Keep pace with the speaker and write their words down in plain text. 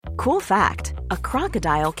Cool fact, a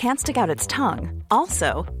crocodile can't stick out its tongue.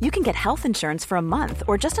 Also, you can get health insurance for a month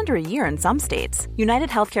or just under a year in some states. United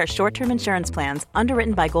Healthcare short-term insurance plans,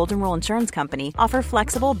 underwritten by Golden Rule Insurance Company, offer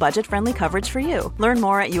flexible, budget-friendly coverage for you. Learn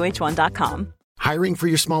more at uh1.com. Hiring for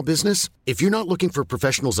your small business? If you're not looking for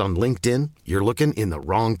professionals on LinkedIn, you're looking in the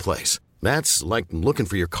wrong place. That's like looking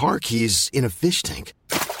for your car keys in a fish tank.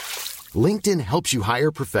 LinkedIn helps you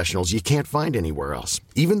hire professionals you can't find anywhere else,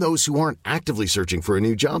 even those who aren't actively searching for a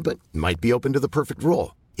new job but might be open to the perfect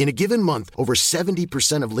role. In a given month, over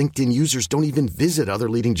 70% of LinkedIn users don't even visit other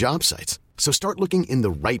leading job sites. So start looking in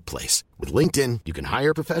the right place. With LinkedIn, you can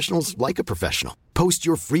hire professionals like a professional. Post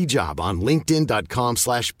your free job on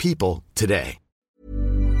linkedin.com/people today.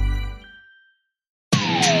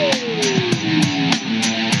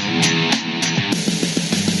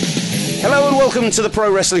 Hello and welcome to the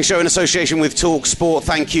Pro Wrestling Show in association with Talk Sport.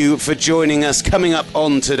 Thank you for joining us. Coming up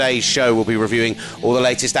on today's show, we'll be reviewing all the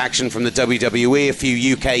latest action from the WWE, a few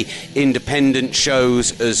UK independent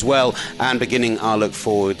shows as well, and beginning our look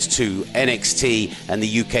forward to NXT and the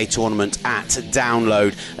UK tournament at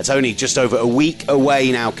Download. It's only just over a week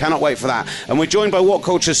away now. Cannot wait for that. And we're joined by What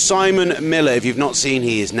Culture's Simon Miller. If you've not seen,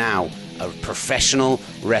 he is now a professional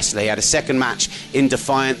wrestler. He had a second match in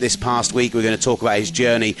Defiant this past week. We're going to talk about his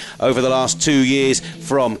journey over the last 2 years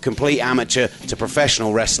from complete amateur to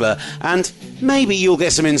professional wrestler, and maybe you'll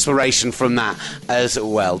get some inspiration from that as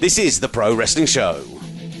well. This is the Pro Wrestling Show.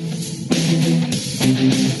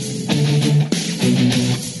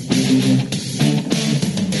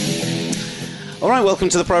 All right, welcome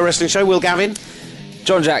to the Pro Wrestling Show. Will Gavin.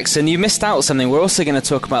 John Jackson, you missed out something. We're also going to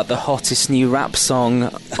talk about the hottest new rap song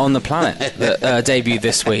on the planet that debuted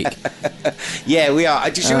this week. Yeah, we are.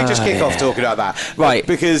 Should we just kick off talking about that? Right.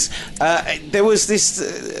 Because there was this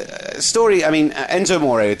story. I mean, Enzo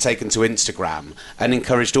Amore had taken to Instagram and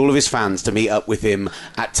encouraged all of his fans to meet up with him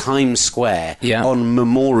at Times Square on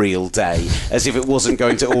Memorial Day, as if it wasn't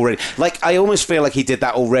going to already... Like, I almost feel like he did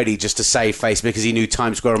that already just to save face, because he knew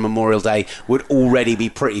Times Square on Memorial Day would already be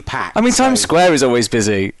pretty packed. I mean, Times Square is always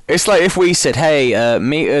busy. It's like if we said, hey,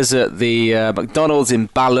 meet us at the McDonald's in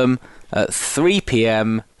Balham at 3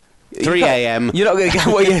 p.m. 3 a.m. You're not going to get...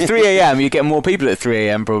 Well, 3 a.m. You get more people at 3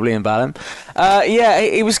 a.m. probably in Balham.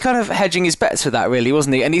 He was kind of hedging his bets with that, really,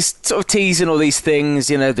 wasn't he? And he's sort of teasing all these things,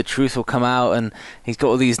 you know, the truth will come out, and he's got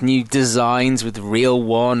all these new designs with Real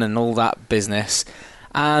One and all that business.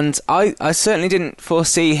 And I certainly didn't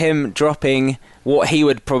foresee him dropping what he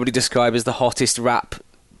would probably describe as the hottest rap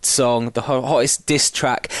song, the hottest diss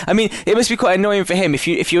track. I mean, it must be quite annoying for him. If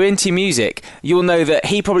you're into music, you'll know that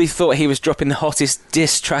he probably thought he was dropping the hottest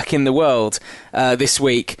diss track in the world this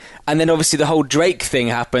week, and then obviously the whole Drake thing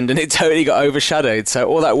happened and it totally got overshadowed. So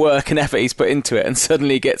all that work and effort he's put into it, and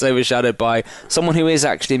suddenly gets overshadowed by someone who is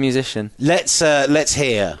actually a musician. Let's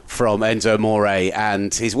hear from Enzo Amore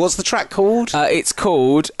and his... What's the track called? It's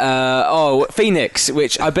called Phoenix,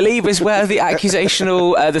 which I believe is where the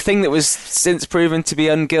accusational the thing that was since proven to be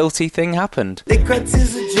guilty thing happened. They cried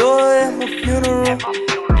tears of joy at my funeral.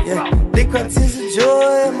 Yeah, they cried tears of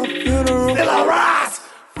joy at my funeral. Still I rise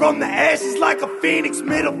from the ashes like a phoenix,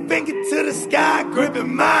 middle finger to the sky,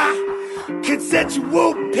 gripping my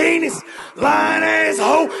consensual penis. Lying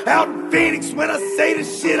asshole out in Phoenix. When I say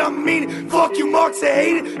this shit, I mean it. Fuck you, Marks, I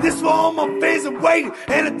hate it. This for all my fans are waiting.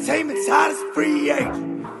 Entertainment's hottest free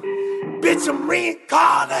agent. Bitch, I'm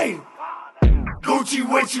reincarnated. Gucci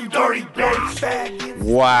with you, dirty bitch.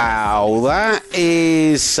 Wow, that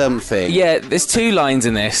is something. Yeah, there's two lines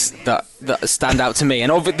in this that stand out to me,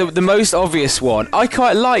 and the most obvious one, I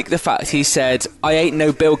quite like the fact he said, "I ain't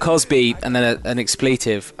no Bill Cosby," and then an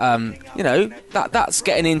expletive. You know, that's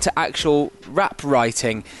getting into actual rap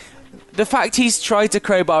writing. The fact he's tried to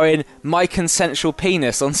crowbar in "my consensual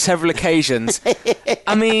penis" on several occasions.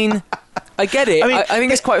 I mean, I get it. I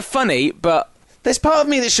think it's quite funny, but there's part of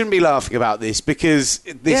me that shouldn't be laughing about this, because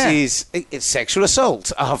it's sexual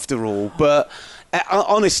assault after all. But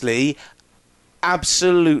honestly,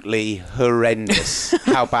 absolutely horrendous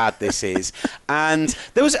how bad this is. And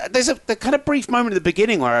there's a kind of brief moment at the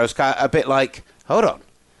beginning where I was a bit like, hold on.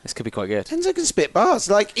 This could be quite good. Enzo can spit bars.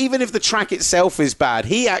 Like, even if the track itself is bad,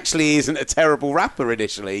 he actually isn't a terrible rapper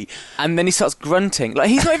initially. And then he starts grunting. Like,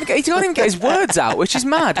 he can't even get his words out, which is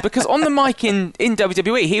mad, because on the mic in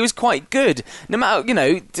WWE, he was quite good. No matter, you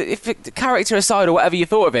know, if character aside or whatever you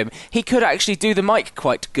thought of him, he could actually do the mic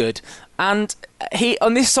quite good. And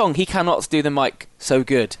on this song, he cannot do the mic so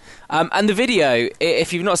good. And the video,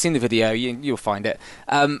 if you've not seen the video, you'll find it.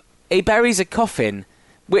 He buries a coffin,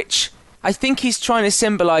 which I think he's trying to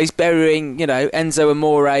symbolise burying, you know, Enzo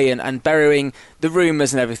Amore and burying the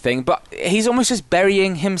rumours and everything, but he's almost just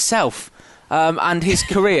burying himself. and his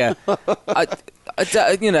career. Bury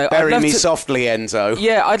me softly, Enzo.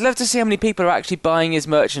 Yeah, I'd love to see how many people are actually buying his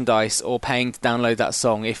merchandise or paying to download that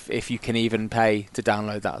song, if you can even pay to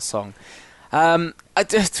download that song. I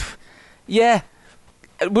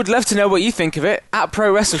would love to know what you think of it. At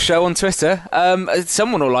Pro Wrestle Show on Twitter.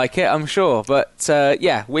 Someone will like it, I'm sure. But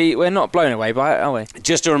we're not blown away by it, are we?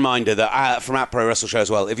 Just a reminder that from At Pro Wrestle Show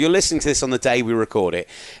as well, if you're listening to this on the day we record it,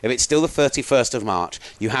 if it's still the 31st of March,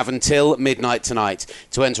 you have until midnight tonight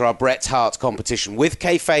to enter our Bret Hart competition with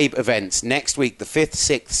Kayfabe events next week, the 5th,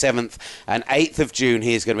 6th, 7th and 8th of June.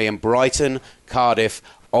 He is going to be in Brighton, Cardiff,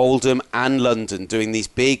 Oldham and London doing these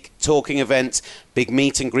big talking events, big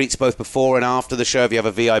meet and greets both before and after the show if you have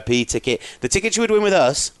a VIP ticket. The tickets you would win with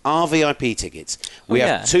us are VIP tickets. We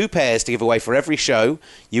have 2 pairs to give away for every show.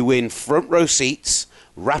 You win front row seats,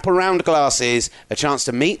 wrap-around glasses, a chance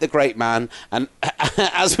to meet the great man, and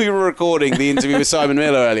as we were recording the interview with Simon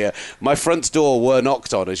Miller earlier, my front door were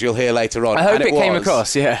knocked on, as you'll hear later on. I hope it came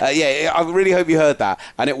across, yeah. I really hope you heard that,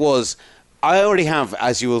 and it was... I already have,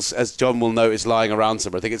 as John will notice lying around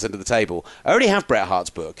somewhere, I think it's under the table, I already have Bret Hart's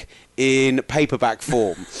book in paperback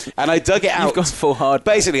form. And I dug it out. You've gone full hard.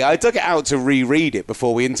 Basically, I dug it out to reread it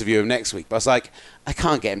before we interview him next week. But I was like, I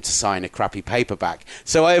can't get him to sign a crappy paperback.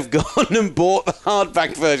 So I have gone and bought the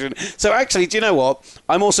hardback version. So actually, do you know what?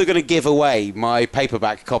 I'm also going to give away my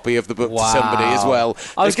paperback copy of the book to somebody as well.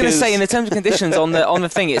 I was going to say, in the terms and conditions on the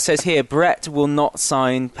thing, it says here, Bret will not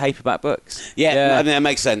sign paperback books. Yeah. I think that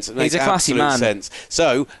makes sense. It makes He's a classy man. Sense.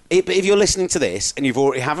 So, if you're listening to this and you've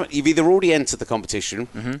either already entered the competition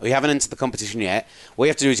or you haven't entered the competition yet, what you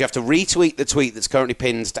have to do is you have to retweet the tweet that's currently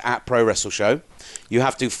pinned to at Pro Wrestle Show. You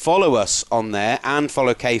have to follow us on there and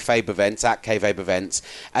follow Kayfabe Events at Kayfabe Events,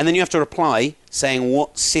 and then you have to reply saying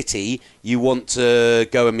what city you want to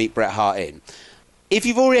go and meet Bret Hart in. If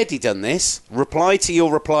you've already done this, reply to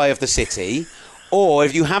your reply of the city, or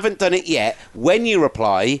if you haven't done it yet, when you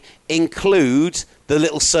reply, include the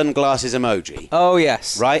little sunglasses emoji. Oh,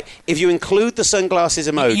 yes. Right? If you include the sunglasses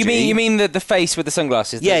emoji... You mean the face with the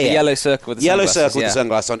sunglasses? The yellow circle with the sunglasses. Yellow circle with the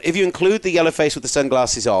sunglasses on. If you include the yellow face with the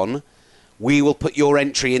sunglasses on, we will put your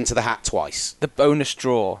entry into the hat twice. The bonus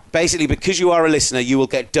draw. Basically, because you are a listener, you will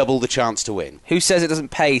get double the chance to win. Who says it doesn't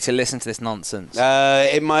pay to llisten to this nonsense?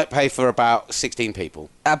 It might pay for about 16 people.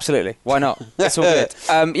 Absolutely. Why not? That's all good.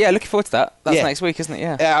 Looking forward to that. That's next week, isn't it?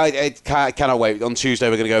 Yeah. I cannot wait. On Tuesday,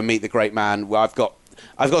 we're going to go and meet the great man. Well, I've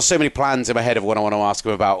got so many plans in my head of what I want to ask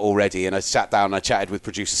him about already, and I sat down and I chatted with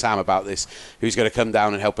producer Sam about this, who's going to come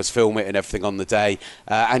down and help us film it and everything on the day.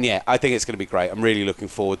 I think it's going to be great. I'm really looking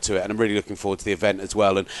forward to it, and I'm really looking forward to the event as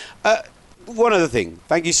well. And one other thing,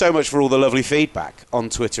 thank you so much for all the lovely feedback on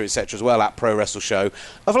Twitter, etc. as well, at Pro Wrestle Show.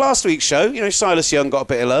 Of last week's show, you know, Silas Young got a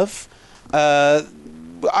bit of love.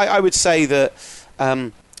 I would say that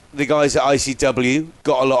the guys at ICW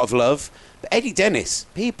got a lot of love. But Eddie Dennis,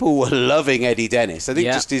 people were loving Eddie Dennis. I think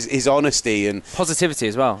just his honesty and positivity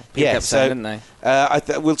as well. People kept saying, didn't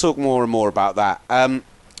they? We'll talk more and more about that.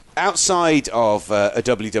 Outside of a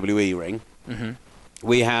WWE ring,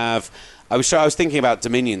 we have. I was thinking about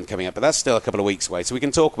Dominion coming up, but that's still a couple of weeks away, so we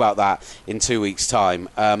can talk about that in 2 weeks' time.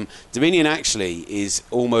 Dominion actually is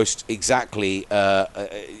almost exactly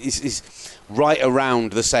is right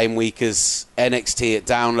around the same week as NXT at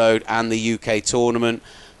Download and the UK tournament.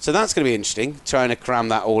 So that's going to be interesting, trying to cram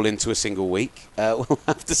that all into a single week. We'll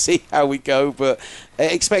have to see how we go, but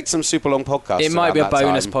expect some super long podcasts. It might be a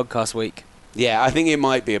bonus podcast week. Yeah, I think it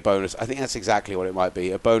might be a bonus. I think that's exactly what it might be.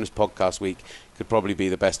 A bonus podcast week could probably be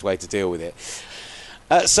the best way to deal with it.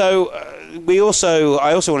 I also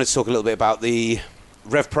wanted to talk a little bit about the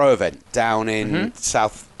Rev Pro event down in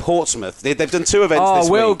South Portsmouth. They've done 2 events this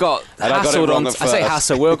week. Will got hassled on. I say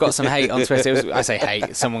hassle. Will got some hate on Twitter. I say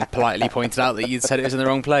hate. Someone politely pointed out that you'd said it was in the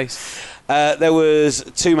wrong place. There was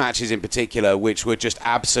 2 matches in particular which were just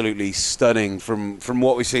absolutely stunning from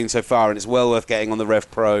what we've seen so far, and it's well worth getting on the Rev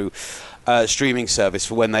Pro streaming service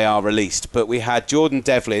for when they are released. But we had Jordan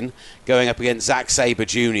Devlin going up against Zack Sabre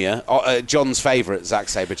Jr., John's favourite, Zack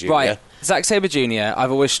Sabre Jr. Right. Zack Sabre Jr.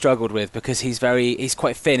 I've always struggled with because he's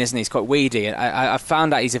quite thin, isn't he? He's quite weedy, and I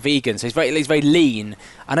found out he's a vegan, so he's very lean,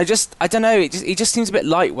 and I don't know, he just seems a bit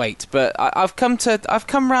lightweight. But I've come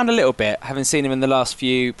around a little bit, having seen him in the last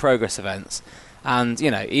few Progress events, and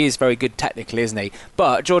you know he is very good technically, isn't he?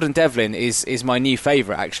 But Jordan Devlin is my new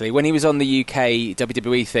favourite actually. When he was on the UK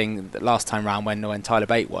WWE thing last time round when Tyler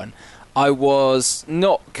Bate won, I was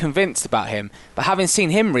not convinced about him, but having seen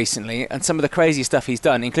him recently and some of the crazy stuff he's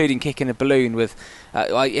done, including kicking a balloon with,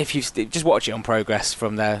 if you just watch it on Progress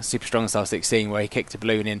from their Super Strong Style 16, where he kicked a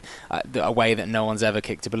balloon in a way that no one's ever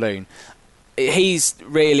kicked a balloon. he's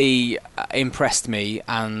really impressed me,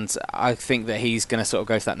 and I think that he's going to sort of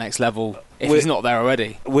go to that next level if he's not there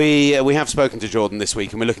already. We have spoken to Jordan this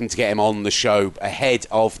week, and we're looking to get him on the show ahead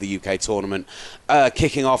of the UK tournament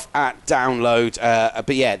kicking off at Download.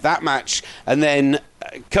 But yeah, that match, and then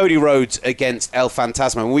Cody Rhodes against El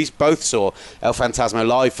Fantasma. We both saw El Fantasma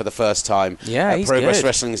live for the first time at Progress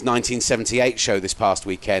Wrestling's 1978 show this past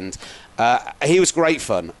weekend. He was great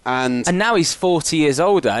fun, and now he's 40 years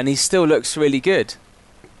older, and he still looks really good.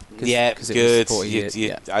 Yeah, good.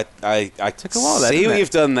 I took a while, see what it? you've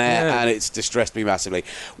done there, and it's distressed me massively.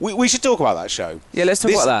 We should talk about that show. Yeah, let's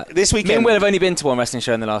talk about that. This weekend, me and Will have only been to one wrestling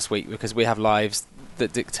show in the last week because we have lives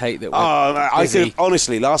that dictate that we're busy.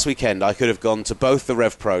 Honestly, last weekend I could have gone to both the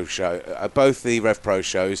Rev Pro shows.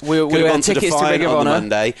 We had tickets to Ring of on the Honor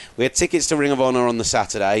Monday. We had tickets to Ring of Honor on the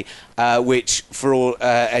Saturday, which for all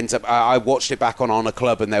ends up. I watched it back on Honor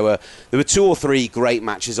Club, and there were 2 or 3 great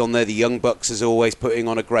matches on there. The Young Bucks is always putting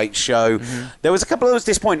on a great show. Mm-hmm. There was a couple that was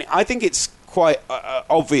disappointing. I think it's quite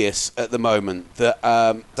obvious at the moment that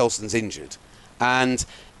Dalston's injured, and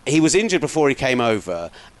he was injured before he came over,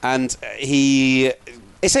 and he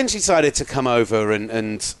essentially decided to come over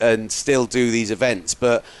and still do these events,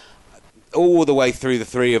 but all the way through the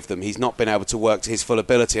 3 of them, he's not been able to work to his full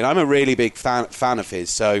ability, and I'm a really big fan of his,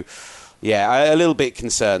 so yeah, I'm a little bit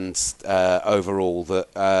concerned overall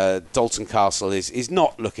that Dalton Castle is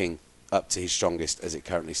not looking up to his strongest as it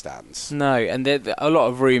currently stands. No, and there a lot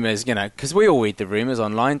of rumours, because we all read the rumours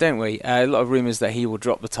online, don't we? A lot of rumours that he will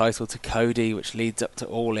drop the title to Cody, which leads up to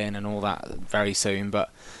All In and all that very soon.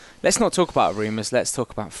 But let's not talk about rumours, let's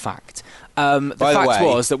talk about fact. The fact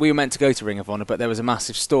was that we were meant to go to Ring of Honor, but there was a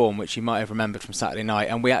massive storm, which you might have remembered from Saturday night,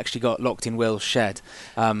 and we actually got locked in Will's shed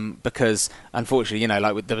because, unfortunately,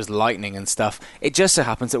 there was lightning and stuff. It just so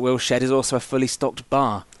happens that Will's shed is also a fully stocked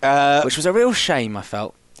bar, which was a real shame, I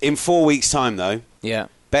felt. In 4 weeks' time, though,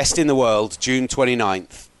 Best in the World, June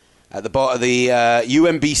 29th, at the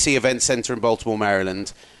UMBC Event Center in Baltimore,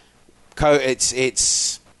 Maryland.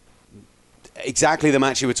 It's exactly the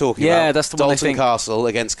match you were talking about. Yeah, that's the one. Dalton Castle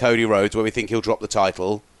against Cody Rhodes, where we think he'll drop the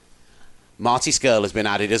title. Marty Scurll has been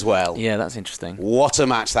added as well. Yeah, that's interesting. What a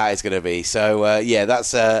match that is going to be. So,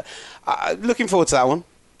 that's looking forward to that one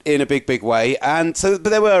in a big, big way. And so, but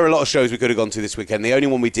there were a lot of shows we could have gone to this weekend. The only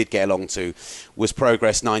one we did get along to was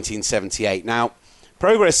Progress 1978. Now,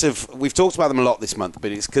 Progress we've talked about them a lot this month,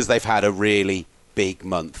 but it's because they've had a really big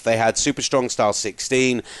month. They had Super Strong Style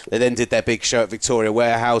 16. They then did their big show at Victoria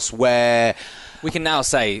Warehouse, where we can now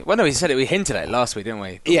say, well, no, we hinted at it last week, didn't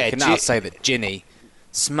we? But we can now say that Ginny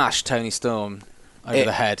smashed Tony Storm over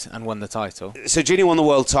the head and won the title. So Ginny won the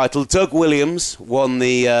world title. Doug Williams won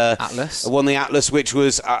the Atlas. Won the Atlas, which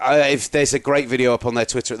was if there's a great video up on their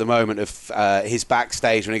Twitter at the moment of his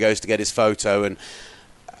backstage when he goes to get his photo, and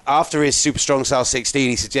after his Super Strong Style 16,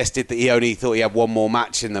 he suggested that he only thought he had one more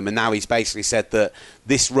match in them, and now he's basically said that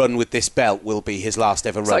this run with this belt will be his last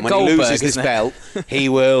ever run. When he loses this belt, he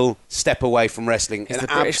will step away from wrestling. He's the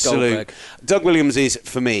British Goldberg. Doug Williams is,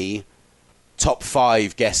 for me, top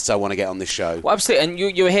 5 guests I want to get on this show. Well, absolutely,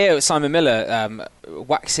 and you were here with Simon Miller,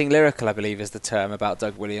 waxing lyrical, I believe is the term, about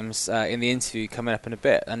Doug Williams in the interview coming up in a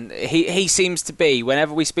bit. And he seems to be,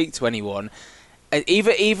 whenever we speak to anyone,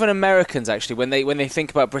 even Americans actually, when they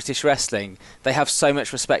think about British wrestling, they have so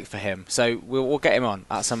much respect for him. So we'll get him on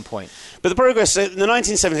at some point. But the Progress, the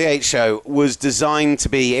 1978 show was designed to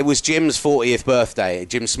be, it was Jim's 40th birthday,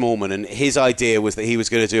 Jim Smallman, and his idea was that he was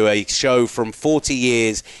going to do a show from 40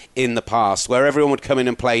 years in the past, where everyone would come in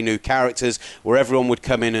and play new characters, where everyone would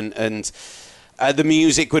come in and the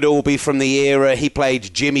music would all be from the era. He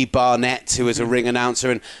played Jimmy Barnett, who was a ring announcer,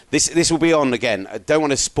 and this will be on again. I don't want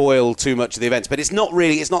to spoil too much of the events, but it's not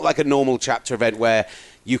like a normal chapter event where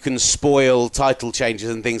you can spoil title changes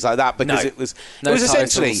and things like that, because it was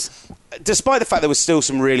essentially, despite the fact there was still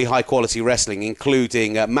some really high quality wrestling,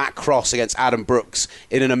 including Matt Cross against Adam Brooks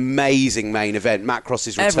in an amazing main event. Matt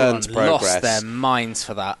Cross's return to Progress. Everyone lost their minds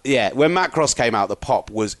for that. Yeah, when Matt Cross came out, the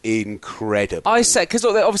pop was incredible. I said, because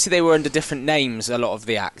obviously they were under different names, a lot of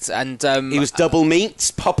the acts, and he was Double Meat,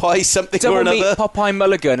 Popeye something or another. Double Meat, Popeye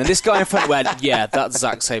Mulligan, and this guy in front went, yeah, that's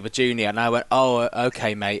Zack Sabre Jr., and I went, oh,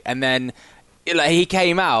 okay, mate, and then he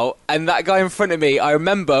came out, and that guy in front of me, I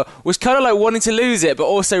remember, was kind of like wanting to lose it, but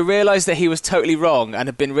also realised that he was totally wrong and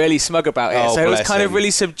had been really smug about it. So he was kind of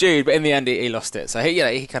really subdued, but in the end, he lost it. So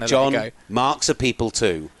he kind of let it go. Marks are people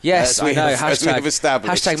too. Yes, I know.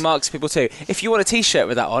 Hashtag Marks are people too. If you want a T-shirt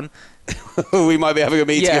with that on, We might be having a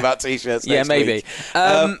meeting about T-shirts next maybe. week.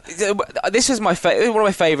 This was one of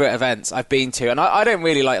my favourite events I've been to, and I don't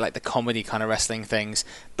really like the comedy kind of wrestling things,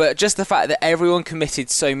 but just the fact that everyone committed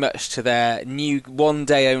so much to their new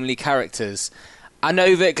one-day-only characters. I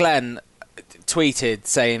know that Glenn tweeted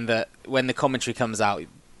saying that when the commentary comes out, a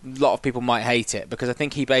lot of people might hate it, because I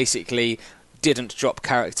think he basically didn't drop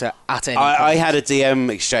character at any point. I had a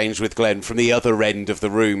DM exchange with Glenn from the other end of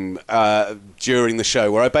the room during the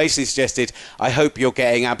show, where I basically suggested, I hope you're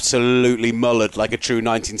getting absolutely mullered like a true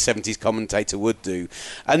 1970s commentator would do.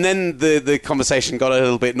 And then the conversation got a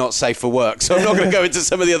little bit not safe for work, so I'm not going to go into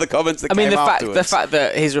some of the other comments that came afterwards. The fact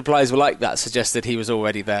that his replies were like that suggested he was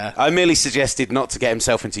already there. I merely suggested not to get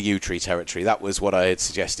himself into U-Tree territory. That was what I had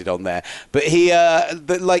suggested on there. But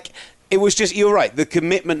it was just, you're right, the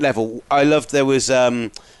commitment level. I loved there was Jizzy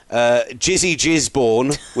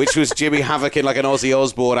Jizzborn, which was Jimmy Havoc in like an Ozzy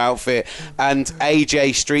Osbourne outfit, and AJ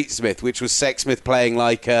Streetsmith, which was Sexsmith playing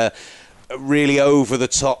like a really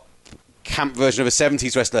over-the-top camp version of a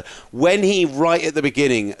 70s wrestler. When he, right at the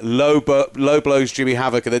beginning, low blows Jimmy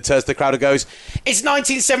Havoc and then turns to the crowd and goes, "It's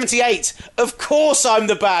 1978! Of course I'm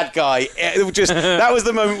the bad guy!" That was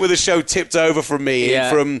the moment where the show tipped over from me,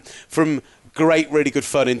 from great, really good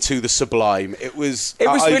fun into the sublime. It was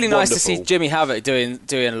really nice to see Jimmy Havoc doing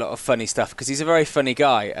a lot of funny stuff, because he's a very funny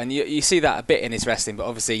guy, and you see that a bit in his wrestling, but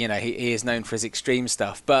obviously, he is known for his extreme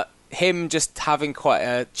stuff. But him just having quite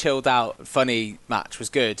a chilled out, funny match was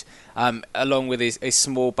good, along with his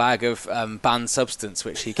small bag of banned substance,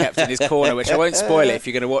 which he kept in his corner, which I won't spoil it if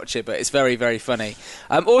you're going to watch it, but it's very, very funny.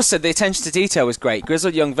 Also, the attention to detail was great.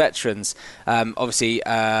 Grizzled Young Veterans, obviously...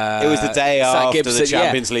 it was the day after the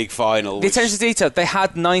Champions League final. The attention to detail, they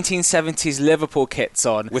had 1970s Liverpool kits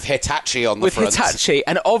on. With Hitachi on the front. With Hitachi,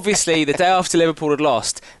 and obviously the day after Liverpool had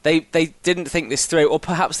lost, they didn't think this through, or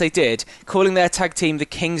perhaps they did. Calling their tag team the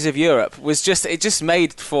Kings of Europe was just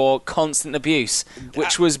made for constant abuse,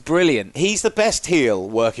 which was brilliant. He's the best heel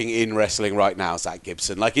working in wrestling right now, Zach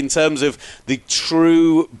Gibson. Like, in terms of the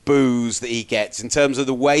true booze that he gets, in terms of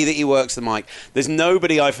the way that he works the mic, there's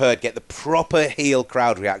nobody I've heard get the proper heel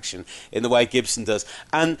crowd reaction in the way Gibson does.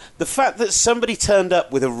 And the fact that somebody turned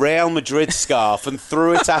up with a Real Madrid scarf and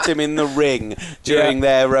threw it at him in the ring during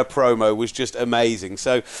their promo was just amazing.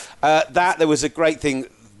 So there was a great thing.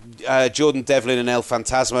 Jordan Devlin and El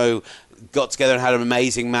Fantasmo got together and had an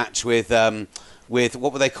amazing match with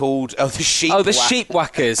what were they called? Oh, the Sheep. Oh, the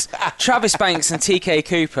Sheepwhackers. Travis Banks and TK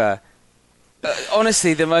Cooper.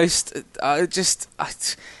 Honestly, the most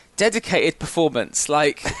dedicated performance.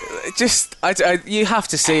 Like, you have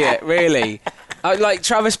to see it. Really, like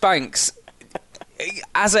Travis Banks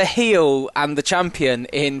as a heel and the champion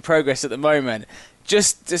in Progress at the moment.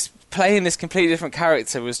 Just playing this completely different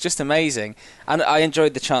character was just amazing, and I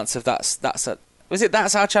enjoyed the chance of that's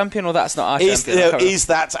our champion, or that's not our champion? Is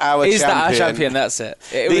that our champion? Is that our champion? That's it.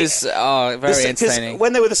 It was very entertaining.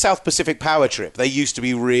 When they were the South Pacific Power Trip, they used to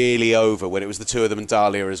be really over when it was the two of them and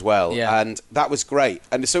Dahlia as well. Yeah. And that was great.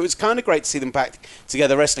 And so it's kind of great to see them back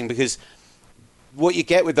together wrestling, because what you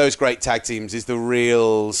get with those great tag teams is the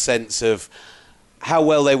real sense of how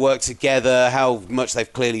well they work together, how much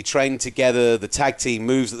they've clearly trained together, the tag team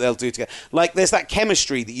moves that they'll do together. Like, there's that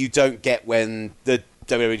chemistry that you don't get when the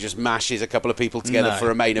WWE just mashes a couple of people together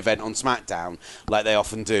for a main event on SmackDown, like they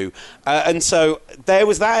often do. And so there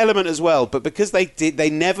was that element as well. But because they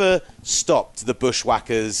never stopped the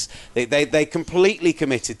Bushwhackers. They completely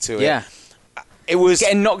committed to it. Yeah. It was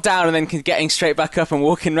getting knocked down and then getting straight back up and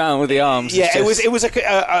walking around with the arms. Yeah, it was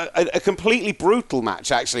a completely brutal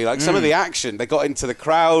match, actually. Like, some of the action, they got into the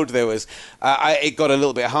crowd. There was it got a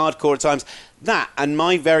little bit hardcore at times. That, and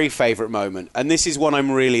my very favourite moment, and this is one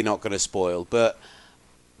I'm really not going to spoil, but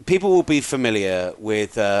people will be familiar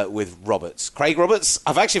with Roberts. Craig Roberts?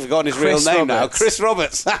 I've actually forgotten his real name now. Chris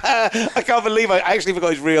Roberts. I can't believe I actually forgot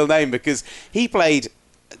his real name, because he played...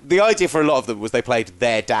 The idea for a lot of them was they played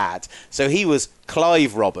their dad. So he was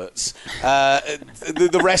Clive Roberts.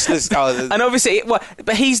 The wrestlers... and obviously...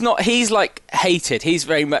 but he's not... He's, like, hated. He's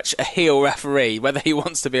very much a heel referee, whether he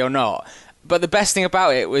wants to be or not. But the best thing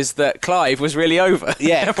about it was that Clive was really over.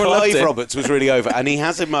 Yeah, Clive Roberts was really over. And he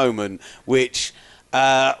has a moment which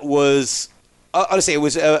was... honestly, it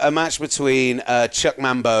was a match between Chuck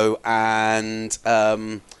Mambo and...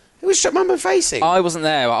 who was Chuck Mambo facing? I wasn't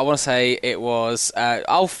there. I want to say it was...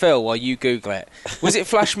 I'll fill while you Google it. Was it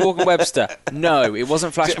Flash Morgan Webster? No, it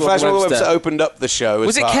wasn't Flash Morgan Webster. Flash Morgan Webster opened up the show.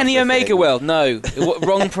 Was it Kenny Omega World? No.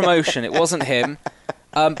 Wrong promotion. It wasn't him.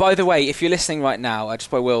 By the way, if you're listening right now,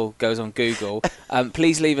 just while Will goes on Google,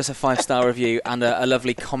 please leave us a 5-star review and a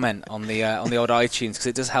lovely comment on the old iTunes, because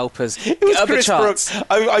it does help us It get was up the Chris charts. Brooks.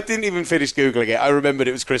 I didn't even finish Googling it. I remembered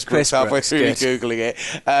it was Chris Brooks halfway Brooks, through good. Googling it,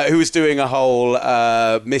 who was doing a whole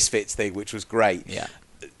Misfits thing, which was great. Yeah.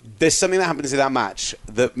 There's something that happens in that match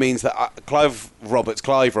that means that Clive Roberts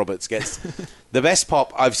gets the best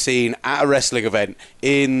pop I've seen at a wrestling event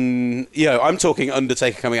in, I'm talking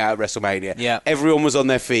Undertaker coming out at WrestleMania. Yeah. Everyone was on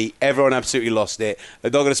their feet. Everyone absolutely lost it.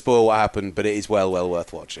 I'm not going to spoil what happened, but it is well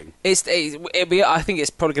worth watching. I think it's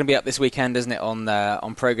probably going to be up this weekend, isn't it,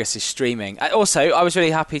 on Progress's streaming. Also, I was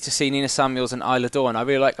really happy to see Nina Samuels and Isla Dawn. I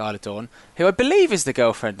really like Isla Dawn, who I believe is the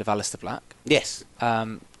girlfriend of Alistair Black. Yes.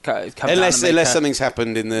 Unless something's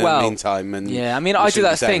happened in the meantime. And yeah, I mean, I do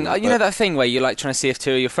that thing. You know that thing where you're like trying to see if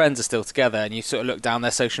two of your friends are still together, and you sort of look down their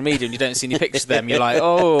social media and you don't see any pictures of them. You're like,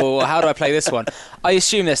 oh, how do I play this one? I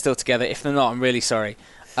assume they're still together. If they're not, I'm really sorry.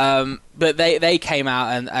 But they came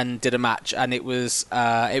out and did a match, and it was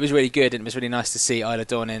really good, and it was really nice to see Isla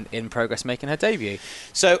Dawn in Progress making her debut.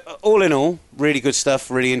 So all in all, really good stuff.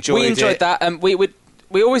 Really enjoyed it. We enjoyed that, and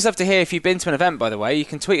we always love to hear if you've been to an event, by the way. You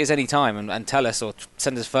can tweet us any time and tell us, or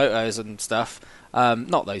send us photos and stuff.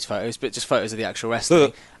 Not those photos, but just photos of the actual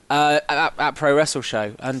wrestling at Pro Wrestle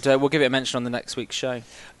Show. And we'll give it a mention on the next week's show.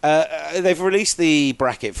 They've released the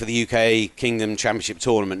bracket for the UK Kingdom Championship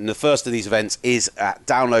Tournament, and the first of these events is at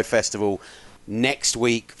Download Festival next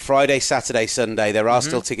week, Friday, Saturday, Sunday. There are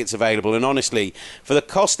still tickets available, and honestly, for the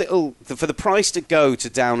price to go to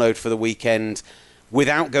Download for the weekend,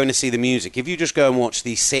 without going to see the music, if you just go and watch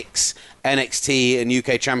the 6 NXT and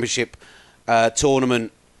UK Championship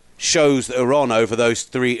tournament shows that are on over those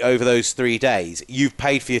 3 days, you've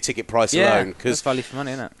paid for your ticket price alone. Because that's value for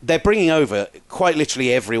money, isn't it? They're bringing over quite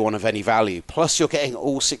literally everyone of any value. Plus, you're getting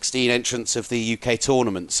all 16 entrants of the UK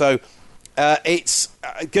tournament. So it's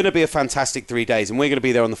going to be a fantastic 3 days, and we're going to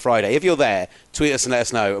be there on the Friday. If you're there, tweet us and let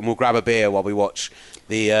us know, and we'll grab a beer while we watch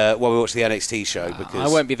the NXT show.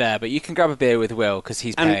 Because I won't be there, but you can grab a beer with Will because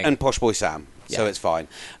he's paying. And Posh Boy Sam, so Yeah. it's fine.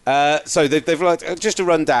 So they've like, just to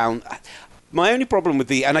run down. My only problem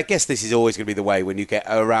with and I guess this is always going to be the way when you get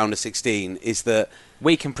around a 16, is that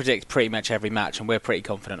we can predict pretty much every match, and we're pretty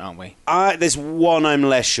confident, aren't we? there's one I'm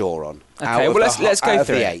less sure on. Okay, well let's go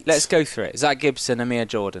through it. 8. Let's go through it. Zach Gibson, Amir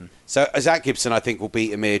Jordan. So Zach Gibson, I think, will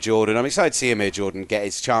beat Amir Jordan. I'm excited to see Amir Jordan get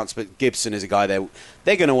his chance, but Gibson is a guy they're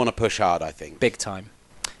going to want to push hard, I think. Big time.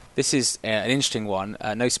 This is an interesting one.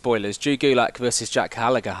 No spoilers. Drew Gulak versus Jack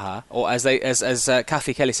Gallagher, or as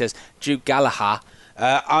Kathy Kelly says, Drew Gallagher.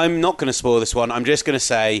 I'm not going to spoil this one. I'm just going to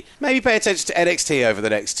say maybe pay attention to NXT over the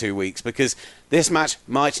next 2 weeks, because this match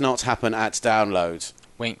might not happen at Download.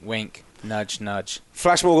 Wink, wink. Nudge, nudge.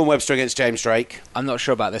 Flash Morgan Webster against James Drake. I'm not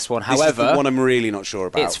sure about this one. This However, is the one I'm really not sure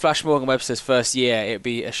about. It's Flash Morgan Webster's first year. It'd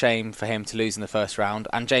be a shame for him to lose in the first round.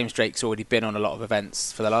 And James Drake's already been on a lot of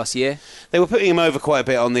events for the last year. They were putting him over quite a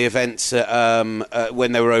bit on the events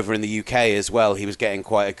when they were over in the UK as well. He was getting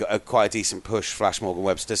quite a decent push, Flash Morgan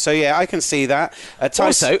Webster. So yeah, I can see that.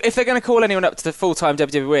 Also, if they're going to call anyone up to the full-time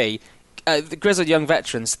WWE, the grizzled young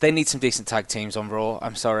veterans, they need some decent tag teams on Raw.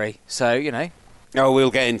 I'm sorry. So, Oh,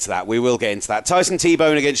 we'll get into that. We will get into that. Tyson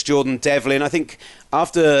T-Bone against Jordan Devlin. I think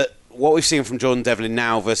after what we've seen from Jordan Devlin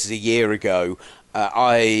now versus a year ago,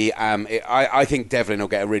 I think Devlin will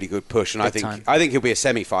get a really good push, and I think he'll be a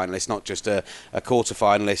semi-finalist, not just a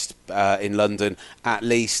quarter-finalist in London at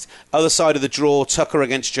least. Other side of the draw, Tucker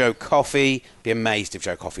against Joe Coffey. Be amazed if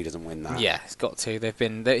Joe Coffey doesn't win that. Yeah, he's got to.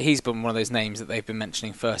 He's been one of those names that they've been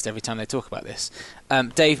mentioning first every time they talk about this.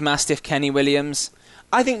 Dave Mastiff, Kenny Williams.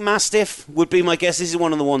 I think Mastiff would be my guess. This is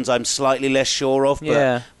one of the ones I'm slightly less sure of,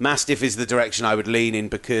 but Mastiff is the direction I would lean in,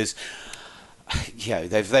 because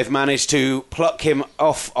they've managed to pluck him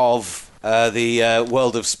off of the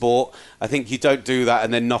world of sport. I think you don't do that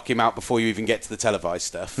and then knock him out before you even get to the televised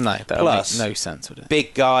stuff. No, that would make no sense, would it?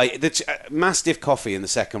 Big guy. Mastiff Coffey in the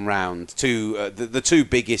second round, the two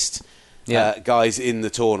biggest guys in the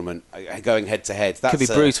tournament going head-to-head. That could be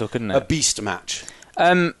brutal, couldn't it? A beast match.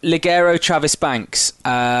 Ligero, Travis Banks.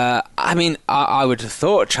 I would have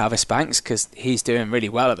thought Travis Banks, because he's doing really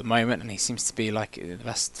well at the moment, and he seems to be like in the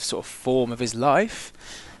best sort of form of his life.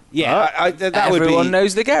 Yeah, everyone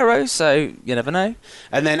knows Ligero, so you never know.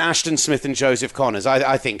 And then Ashton Smith and Joseph Connors.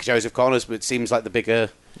 I think Joseph Connors, but it seems like the bigger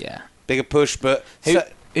push. But who do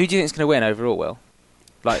you think is going to win overall, Will?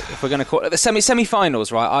 Like, if we're going to call it the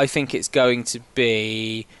semi-finals, right? I think it's going to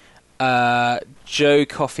be Joe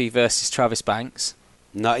Coffey versus Travis Banks.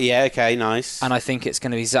 No, yeah, okay, nice. And I think it's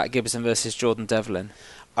going to be Zach Gibson versus Jordan Devlin.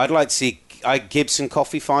 I'd like to see a Gibson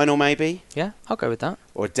Coffey final, maybe. Yeah, I'll go with that.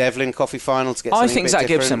 Or a Devlin Coffey final to get something I think a bit Zach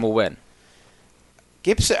different. Gibson will win.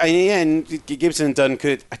 Gibson and Dunn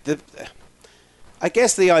could. I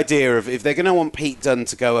guess the idea of if they're going to want Pete Dunne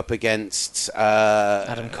to go up against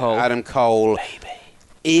Adam Cole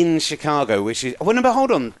in Chicago, which is but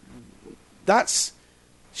hold on, that's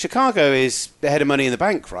Chicago is the head of Money in the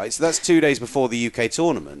Bank, right? So that's 2 days before the UK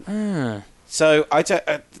tournament. So I don't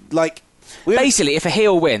like. Basically, if a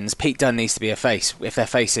heel wins, Pete Dunne needs to be a face if they're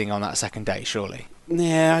facing on that second day, surely.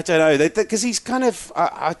 Yeah, I don't know because he's kind of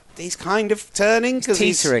turning because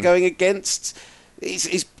he's going against.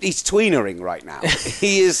 He's tweenering right now.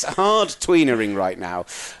 He is hard tweenering right now.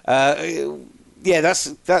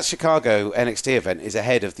 That Chicago NXT event is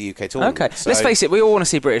ahead of the UK tournament. Okay, so let's face it, we all want to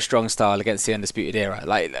see British Strong Style against the Undisputed Era.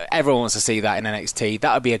 Like, everyone wants to see that in NXT.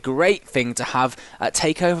 That would be a great thing to have at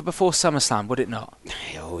TakeOver before SummerSlam, would it not?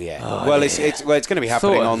 Oh, yeah. It's going to be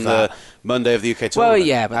happening on the Monday of the UK tournament. Well,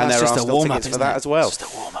 yeah, but that's just a warm-up, for that as well. Just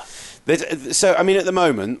a warm-up. So, I mean, at the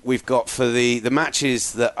moment, we've got for the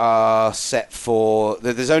matches that are set for...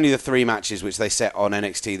 There's only the 3 matches which they set on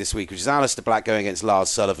NXT this week, which is Aleister Black going against Lars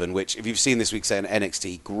Sullivan, which, if you've seen this week's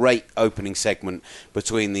NXT, great opening segment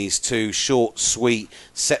between these two. Short, sweet,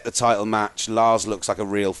 set the title match. Lars looks like a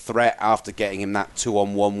real threat after getting him that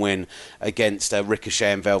 2-on-1 win against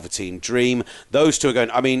Ricochet and Velveteen Dream. Those two are going...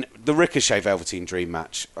 I mean, the Ricochet Velveteen Dream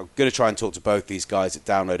match, I'm going to try and talk to both these guys at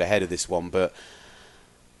Download ahead of this one, but...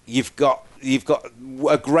 You've got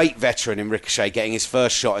a great veteran in Ricochet getting his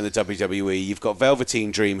first shot in the WWE. You've got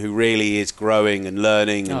Velveteen Dream, who really is growing and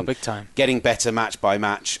learning and big time. Getting better match by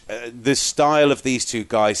match. The style of these two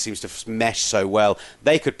guys seems to mesh so well.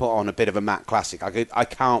 They could put on a bit of a Matt Classic. I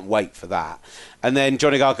can't wait for that. And then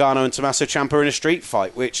Johnny Gargano and Tommaso Ciampa in a street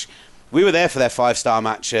fight, which we were there for their 5-star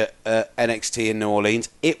match at NXT in New Orleans.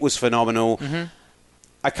 It was phenomenal. Mm-hmm.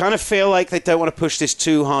 I kind of feel like they don't want to push this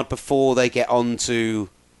too hard before they get onto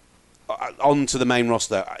the main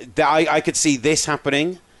roster. I could see this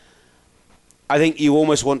happening. I think you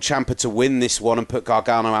almost want Ciampa to win this one and put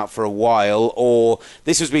Gargano out for a while, or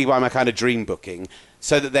this would be my kind of dream booking,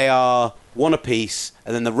 so that they are one apiece,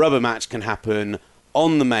 and then the rubber match can happen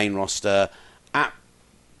on the main roster at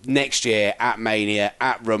next year, at Mania,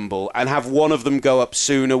 at Rumble, and have one of them go up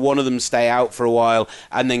sooner, one of them stay out for a while,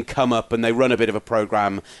 and then come up and they run a bit of a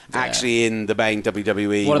program actually in the main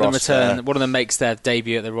WWE one roster. One of them makes their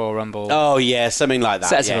debut at the Royal Rumble. Oh yeah, something like that.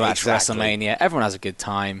 Sets up a match for WrestleMania. Everyone has a good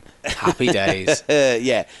time. Happy days.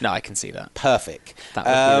 Yeah. No, I can see that. Perfect. That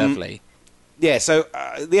would be lovely. Yeah, so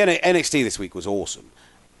the NXT this week was awesome,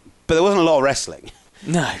 but there wasn't a lot of wrestling.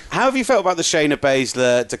 No. How have you felt about the Shayna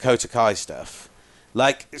Baszler, Dakota Kai stuff?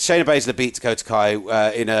 Like, Shayna Baszler beat Dakota Kai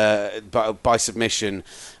by submission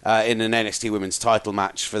in an NXT Women's title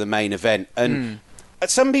match for the main event. And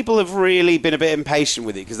some people have really been a bit impatient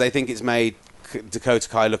with it because they think it's made Dakota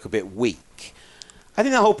Kai look a bit weak. I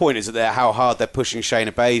think the whole point is that how hard they're pushing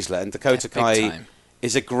Shayna Baszler, and Dakota Kai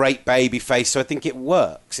is a great baby face, so I think it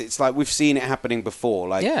works. It's like we've seen it happening before.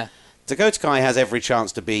 Like, yeah. Dakota Kai has every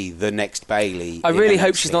chance to be the next Bayley. I really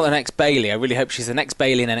hope she's not the next Bayley. I really hope she's the next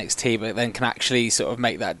Bayley in NXT, but then can actually sort of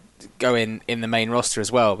make that go in the main roster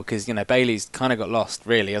as well, because, you know, Bayley's kind of got lost,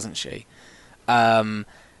 really, hasn't she?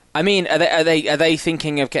 I mean, are they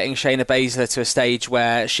thinking of getting Shayna Baszler to a stage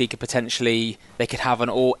where they could have an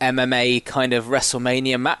all MMA kind of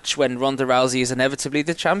WrestleMania match when Ronda Rousey is inevitably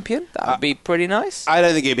the champion? That would be pretty nice. I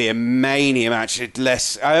don't think it'd be a Mania match.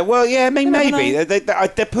 Well, yeah, maybe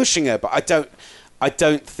they're pushing her, but I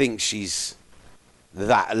don't think she's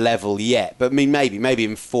that level yet. But I mean, maybe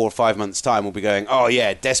in 4 or 5 months' time we'll be going, oh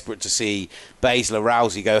yeah, desperate to see Baszler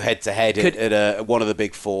Rousey go head to head at one of the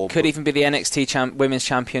big four. Could even be the NXT Women's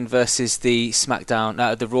Champion versus the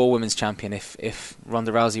SmackDown, the Raw Women's Champion if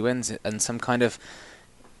Ronda Rousey wins, and some kind of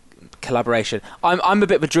collaboration. I'm a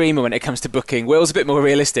bit of a dreamer when it comes to booking. Will's a bit more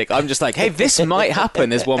realistic. I'm just like, hey, this might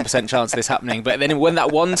happen. There's 1% chance of this happening. But then when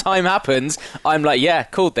that one time happens, I'm like, yeah,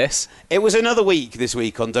 called this. It was another week this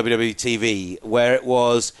week on WWE TV where it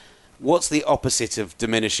was, what's the opposite of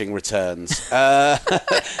diminishing returns?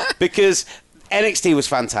 Because NXT was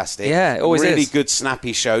fantastic. Yeah, it always really is. Good,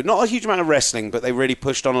 snappy show. Not a huge amount of wrestling, but they really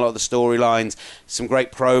pushed on a lot of the storylines. Some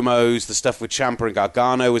great promos. The stuff with Ciampa and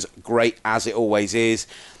Gargano was great, as it always is.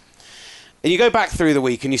 And you go back through the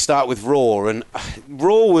week and you start with Raw, and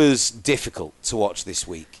Raw was difficult to watch this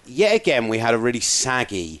week. Yet again, we had a really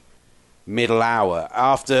saggy middle hour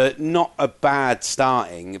after not a bad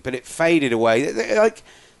starting, but it faded away. Like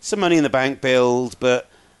some Money in the Bank build, but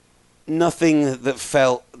nothing that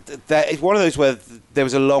felt... It's one of those where there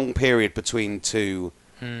was a long period between two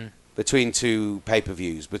between two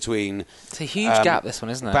pay-per-views, between... It's a huge gap, this one,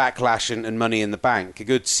 isn't it? Backlash and Money in the Bank, a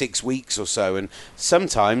good 6 weeks or so, and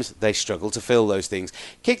sometimes they struggle to fill those things.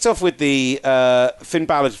 Kicked off with the Finn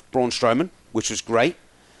Balor Braun Strowman, which was great.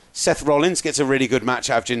 Seth Rollins gets a really good match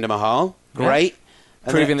out of Jinder Mahal. Great.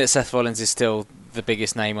 Yeah. Proving that Seth Rollins is still the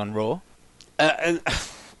biggest name on Raw. They're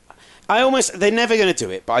never going to do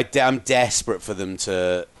it, but I'm desperate for them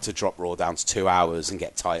to drop Raw down to 2 hours and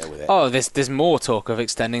get tighter with it. Oh, there's more talk of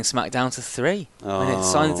extending SmackDown to 3 when it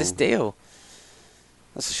signs this deal.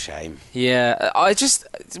 That's a shame. Yeah,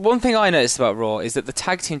 one thing I noticed about Raw is that the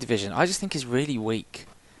tag team division, I just think is really weak.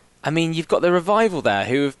 I mean, you've got the Revival there,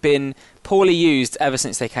 who have been poorly used ever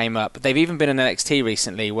since they came up. They've even been in NXT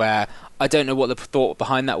recently, where I don't know what the thought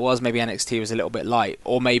behind that was. Maybe NXT was a little bit light,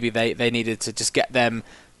 or maybe they needed to just get them,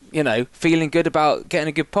 feeling good about getting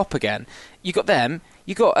a good pop again. You got them.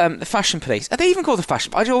 You got the Fashion Police. Are they even called the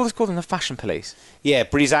Fashion? I always call them the Fashion Police. Yeah,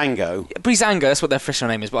 Breezango. Breezango, that's what their official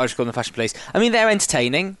name is, but I just call them the Fashion Police. I mean, they're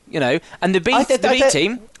entertaining, and the B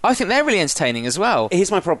team, I think they're really entertaining as well.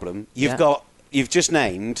 Here's my problem. You've just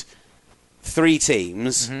named 3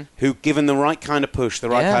 teams who, given the right kind of push, the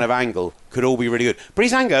right kind of angle, could all be really good.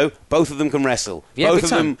 Breezango, both of them can wrestle. Yeah, both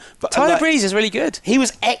of them. Tyler Breeze is really good. He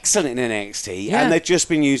was excellent in NXT, and they've just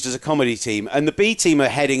been used as a comedy team. And the B team are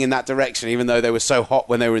heading in that direction, even though they were so hot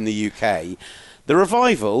when they were in the UK. The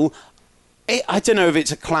Revival, I don't know if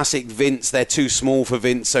it's a classic Vince. They're too small for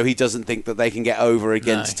Vince, so he doesn't think that they can get over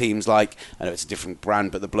against teams like, I know it's a different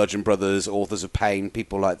brand, but the Bludgeon Brothers, Authors of Pain,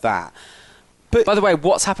 people like that. But by the way,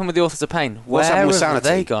 what's happened with the Authors of Pain? What's happened with Sanity?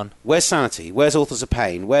 Where have they gone? Where's Sanity? Where's Authors of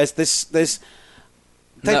Pain? Where's this?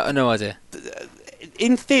 No idea.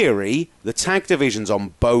 In theory, the tag divisions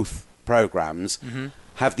on both programs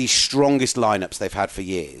have the strongest lineups they've had for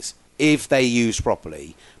years, if they used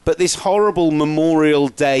properly. But this horrible Memorial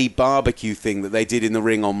Day barbecue thing that they did in the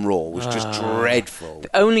ring on Raw was just dreadful.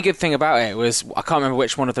 The only good thing about it was, I can't remember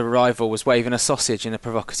which one of the Revival was waving a sausage in a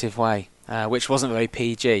provocative way, which wasn't very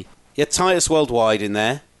PG. You had Titus Worldwide in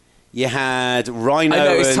there. You had Rhino. I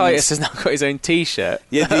noticed Titus has now got his own T-shirt.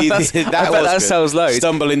 Yeah, that sells loads.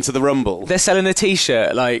 Stumble into the Rumble. They're selling a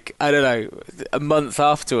T-shirt, like, I don't know, a month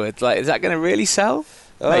afterwards. Like, is that going to really sell?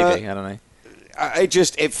 Maybe, I don't know.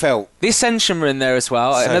 It felt... The Ascension were in there as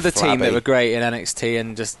well. So Another flabby team that were great in NXT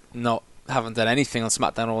and just haven't done anything on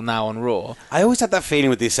SmackDown or now on Raw. I always had that feeling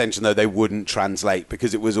with the Ascension, though, they wouldn't translate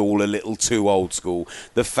because it was all a little too old school.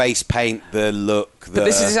 The face paint, the look... But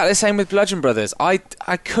this is exactly the same with Bludgeon Brothers. I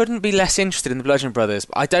couldn't be less interested in the Bludgeon Brothers.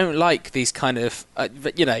 I don't like these kind of,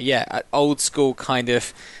 old school kind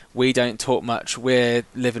of, we don't talk much, we're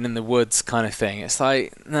living in the woods kind of thing. It's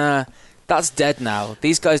like, nah, that's dead now.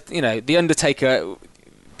 These guys, The Undertaker...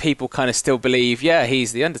 People kind of still believe,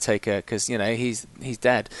 he's the Undertaker because he's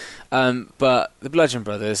dead. But the Bludgeon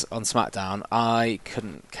Brothers on SmackDown, I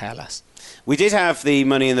couldn't care less. We did have the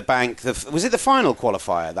Money in the Bank. Was it the final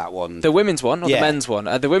qualifier, that one? The women's one or the men's one?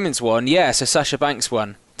 The women's one, so Sasha Banks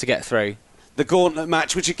won to get through. The gauntlet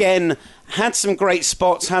match, which again had some great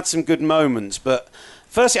spots, had some good moments. But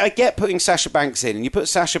firstly, I get putting Sasha Banks in, and you put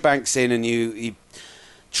Sasha Banks in, and you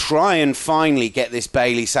try and finally get this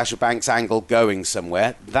Bayley-Sasha Banks angle going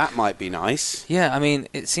somewhere. That might be nice. Yeah, I mean,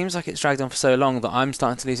 it seems like it's dragged on for so long that I'm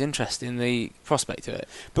starting to lose interest in the prospect of it.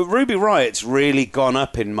 But Ruby Riot's really gone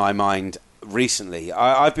up in my mind recently.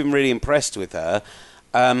 I've been really impressed with her.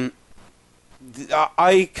 I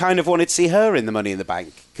kind of wanted to see her in the Money in the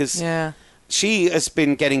Bank because she has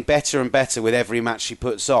been getting better and better with every match she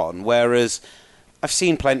puts on, whereas... I've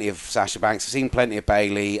seen plenty of Sasha Banks. I've seen plenty of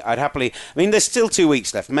Bayley. There's still 2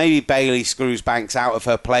 weeks left. Maybe Bayley screws Banks out of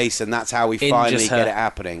her place, and that's how we finally get it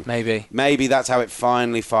happening. Maybe that's how it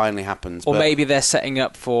finally happens. Or maybe they're setting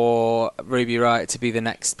up for Ruby Riott to be the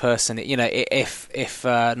next person. If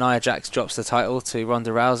Nia Jax drops the title to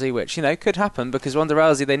Ronda Rousey, which could happen because Ronda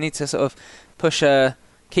Rousey, they need to sort of push her,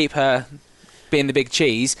 keep her being the big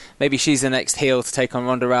cheese. Maybe she's the next heel to take on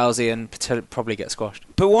Ronda Rousey and probably get squashed.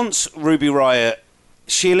 But once Ruby Riott,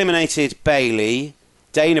 she eliminated Bayley,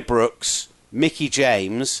 Dana Brooks, Mickie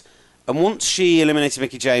James, and once she eliminated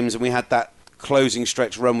Mickie James and we had that closing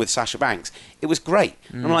stretch run with Sasha Banks, it was great.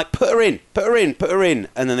 And I'm like, put her in,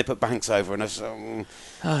 and then they put Banks over, and I was oh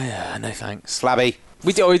yeah, no thanks. Flabby.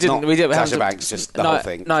 We didn't. Sasha Banks, just the whole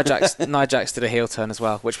thing. Nia Jax did a heel turn as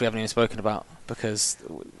well, which we haven't even spoken about because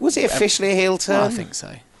was it officially a heel turn? Well, I think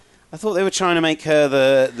so. I thought they were trying to make her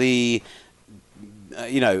the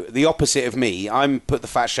opposite of me. I'm put the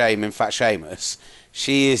fat shame in Fat Sheamus.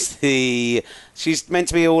 She's meant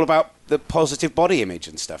to be all about the positive body image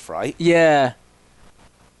and stuff, right? Yeah.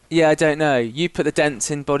 Yeah, I don't know. You put the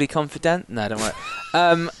dents in body confident? No, don't worry.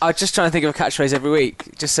 I'm just trying to think of a catchphrase every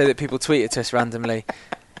week, just so that people tweet it to us randomly.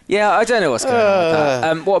 Yeah, I don't know what's going on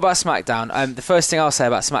with that. What about SmackDown? The first thing I'll say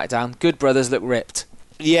about SmackDown, Good Brothers look ripped.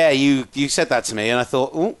 Yeah, you said that to me, and I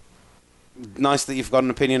thought, oh, nice that you've got an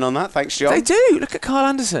opinion on that. Thanks, John. They do. Look at Carl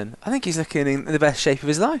Anderson. I think he's looking in the best shape of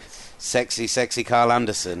his life. Sexy Carl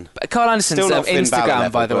Anderson. But Carl Anderson's Instagram, level,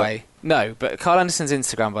 by the way. No, but Carl Anderson's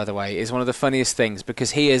Instagram, by the way, is one of the funniest things because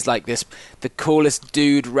he is like the coolest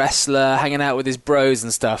dude wrestler hanging out with his bros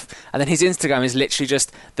and stuff. And then his Instagram is literally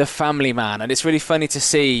just the family man. And it's really funny to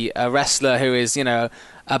see a wrestler who is, you know,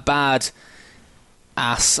 a badass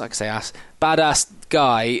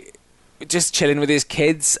guy just chilling with his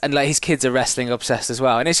kids, and like his kids are wrestling obsessed as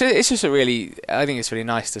well, and it's just I think it's really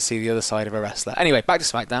nice to see the other side of a wrestler. Anyway, back to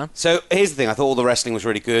SmackDown. So here's the thing: I thought all the wrestling was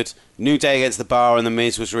really good. New Day against the Bar and the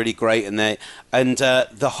Miz was really great, and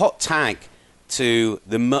the hot tag to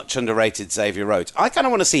the much underrated Xavier Rhodes. I kind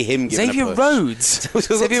of want to see him given Xavier a push. Rhodes.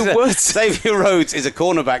 Xavier Woods. Xavier Rhodes is a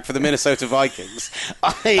cornerback for the Minnesota Vikings.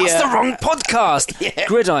 That's the wrong podcast. Yeah.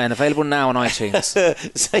 Gridiron, available now on iTunes.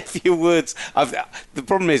 Xavier Woods. The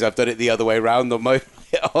problem is I've done it the other way around on my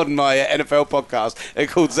NFL podcast.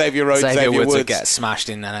 It's called Xavier Rhodes. Xavier Woods would get smashed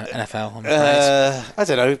in NFL. I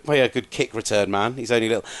don't know. Maybe a good kick return man. He's only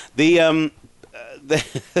little. The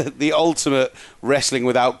ultimate wrestling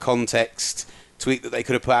without context tweet that they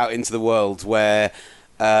could have put out into the world, where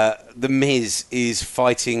the Miz is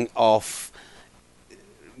fighting off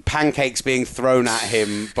pancakes being thrown at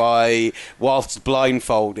him whilst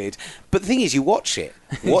blindfolded. But the thing is, you watch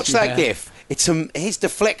that GIF. His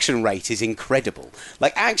deflection rate is incredible.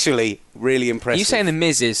 Like, actually, really impressive. Are you saying the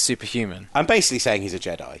Miz is superhuman? I'm basically saying he's a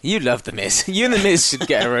Jedi. You love the Miz. You and the Miz should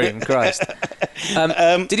get a room. Christ.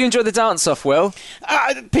 Did you enjoy the dance-off, Will?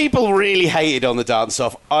 People really hated on the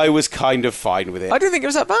dance-off. I was kind of fine with it. I didn't think it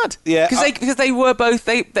was that bad. Yeah, because they were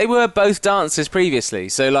both dancers previously.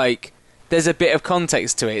 So like, there's a bit of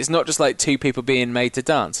context to it. It's not just like two people being made to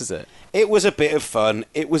dance, is it? It was a bit of fun.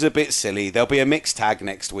 It was a bit silly. There'll be a mixed tag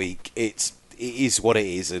next week. It is what it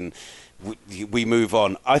is, and we move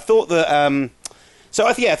on. I thought that I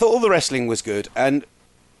thought all the wrestling was good, and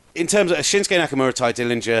in terms of Shinsuke Nakamura, Ty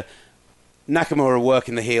Dillinger, Nakamura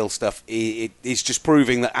working the heel stuff, it's just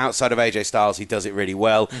proving that outside of AJ Styles, he does it really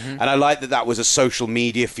well. Mm-hmm. And I like that was a social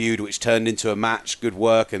media feud which turned into a match. Good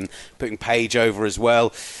work, and putting Paige over as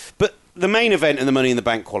well. But the main event and the Money in the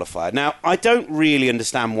Bank qualifier. Now, I don't really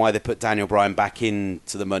understand why they put Daniel Bryan back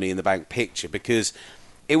into the Money in the Bank picture, because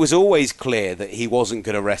it was always clear that he wasn't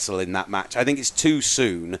going to wrestle in that match. I think it's too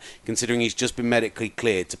soon, considering he's just been medically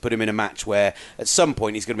cleared, to put him in a match where at some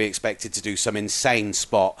point he's going to be expected to do some insane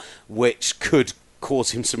spot which could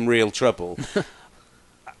cause him some real trouble.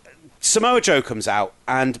 Samoa Joe comes out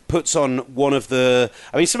and puts on one of the...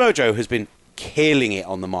 I mean, Samoa Joe has been killing it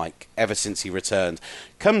on the mic ever since he returned.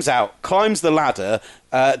 Comes out, climbs the ladder,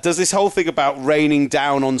 does this whole thing about raining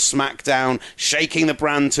down on SmackDown, shaking the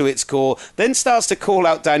brand to its core, then starts to call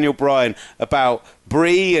out Daniel Bryan about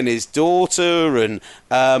Brie and his daughter, and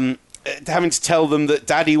having to tell them that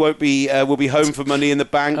Daddy will be home for Money in the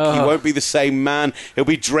Bank. He won't be the same man. He'll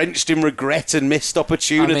be drenched in regret and missed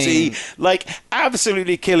opportunity.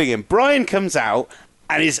 Absolutely killing him. Bryan comes out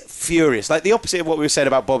and is furious. Like the opposite of what we said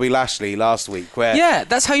about Bobby Lashley last week. Where yeah,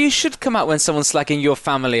 that's how you should come out when someone's slagging your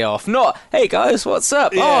family off. Not, hey guys, what's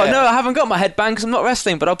up? Yeah. Oh, no, I haven't got my headband because I'm not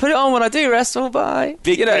wrestling, but I'll put it on when I do wrestle. Bye.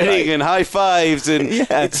 Big and high fives. And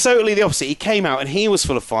it's totally the opposite. He came out and he was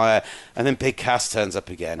full of fire, and then Big Cass turns up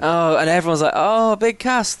again. Oh, and everyone's like, oh, Big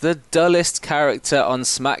Cass, the dullest character on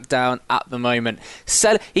SmackDown at the moment.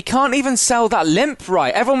 He can't even sell that limp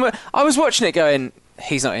right. I was watching it going,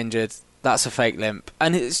 he's not injured. That's a fake limp.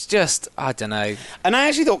 And it's just, I don't know. And I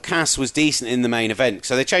actually thought Cass was decent in the main event.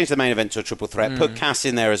 So they changed the main event to a triple threat, put Cass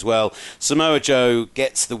in there as well. Samoa Joe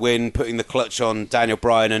gets the win, putting the clutch on Daniel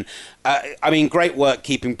Bryan. And, great work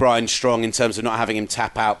keeping Bryan strong in terms of not having him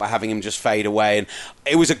tap out, but having him just fade away. And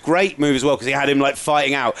it was a great move as well, because he had him,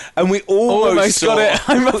 fighting out. And we almost got it.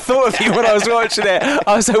 I thought of you when I was watching it.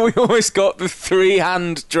 I was like, we almost got the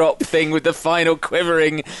 3-hand drop thing with the final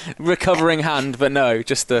quivering, recovering hand. But no,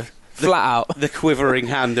 just the... flat out. The quivering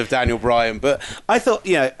hand of Daniel Bryan. But I thought,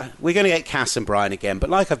 we're going to get Cass and Bryan again. But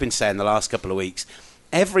like I've been saying the last couple of weeks,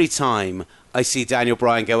 every time I see Daniel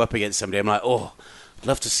Bryan go up against somebody, I'm like, oh, I'd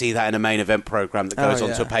love to see that in a main event program that goes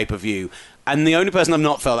onto a pay-per-view. And the only person I've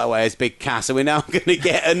not felt that way is Big Cass, and we're now going to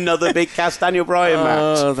get another Big Cass Daniel Bryan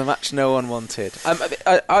match. Oh, the match no one wanted.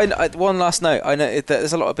 One last note. I know that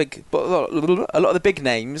there's a lot of the big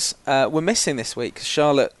names were missing this week.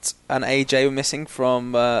 Charlotte and AJ were missing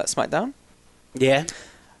from SmackDown. Yeah.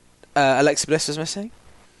 Alexa Bliss was missing.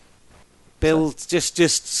 Bill,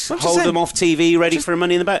 just hold them off TV, ready for a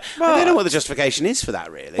Money in the Bank. I don't know what the justification is for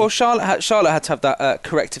that, really. Well, Charlotte had to have that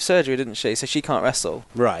corrective surgery, didn't she? So she can't wrestle.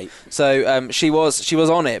 Right. So she was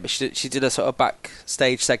on it, but she did a sort of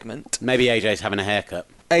backstage segment. Maybe AJ's having a haircut.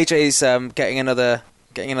 AJ's getting another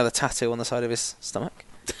tattoo on the side of his stomach,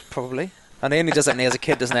 probably. And he only does that when he has a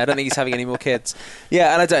kid, doesn't he? I don't think he's having any more kids.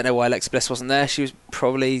 Yeah, and I don't know why Alexa Bliss wasn't there. She was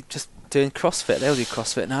probably just doing CrossFit. They all do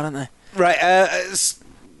CrossFit now, don't they? Right.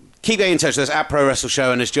 Keep getting in touch with us at Pro Wrestle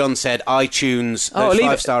Show, and as John said, iTunes, those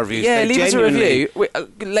 5-star reviews. Yeah, leave us a review.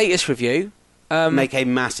 Latest review. Make a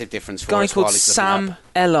massive difference for guy us. Called Sam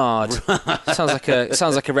Ellard.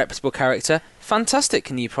 sounds like a reputable character. Fantastic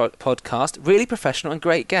new podcast. Really professional and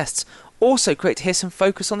great guests. Also great to hear some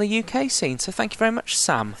focus on the UK scene. So thank you very much,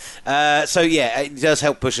 Sam. It does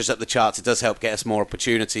help push us up the charts. It does help get us more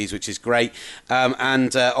opportunities, which is great.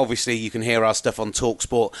 Obviously, you can hear our stuff on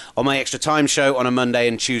TalkSport on my Extra Time show on a Monday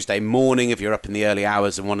and Tuesday morning. If you're up in the early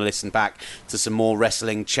hours and want to listen back to some more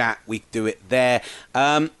wrestling chat, we do it there.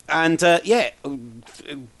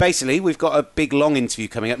 Basically, we've got a big, long interview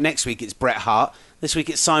coming up. Next week, it's Bret Hart. This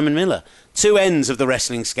week, it's Simon Miller. Two ends of the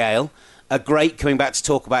wrestling scale. A great coming back to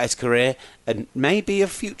talk about his career, and maybe a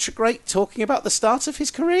future great talking about the start of his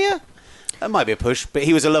career. That might be a push, but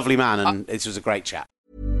he was a lovely man, and this was a great chat.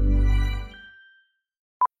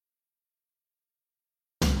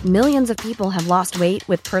 Millions of people have lost weight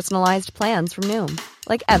with personalized plans from Noom.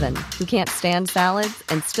 Like Evan, who can't stand salads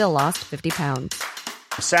and still lost 50 pounds.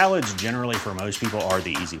 Salads generally for most people are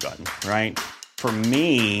the easy button, right? For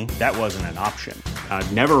me, that wasn't an option. I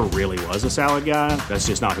never really was a salad guy. That's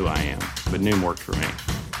just not who I am. But Noom worked for me.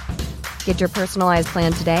 Get your personalized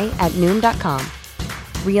plan today at Noom.com.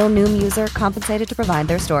 Real Noom user compensated to provide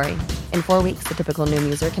their story. In 4 weeks, the typical Noom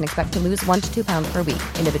user can expect to lose 1 to 2 pounds per week.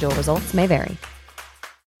 Individual results may vary.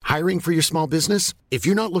 Hiring for your small business? If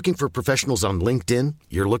you're not looking for professionals on LinkedIn,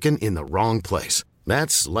 you're looking in the wrong place.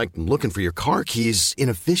 That's like looking for your car keys in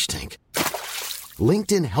a fish tank.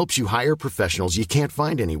 LinkedIn helps you hire professionals you can't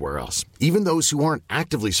find anywhere else, even those who aren't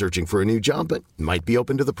actively searching for a new job but might be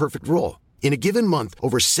open to the perfect role. In a given month,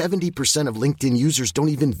 over 70% of LinkedIn users don't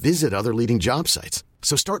even visit other leading job sites.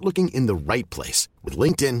 So start looking in the right place. With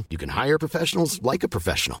LinkedIn, you can hire professionals like a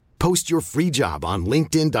professional. Post your free job on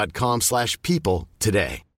linkedin.com/people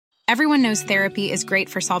today. Everyone knows therapy is great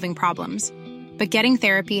for solving problems, but getting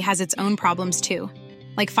therapy has its own problems too,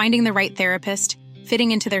 like finding the right therapist,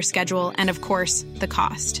 fitting into their schedule, and of course, the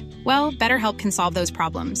cost. Well, BetterHelp can solve those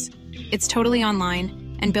problems. It's totally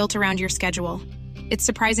online and built around your schedule. It's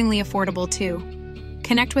surprisingly affordable too.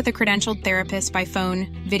 Connect with a credentialed therapist by phone,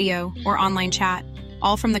 video, or online chat,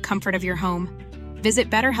 all from the comfort of your home. Visit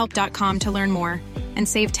BetterHelp.com to learn more and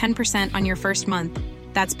save 10% on your first month.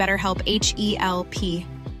 That's BetterHelp, H-E-L-P.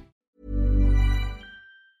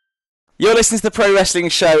 You're listening to the Pro Wrestling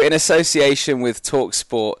Show in association with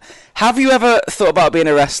TalkSport. Have you ever thought about being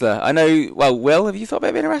a wrestler? I know, well, Will, have you thought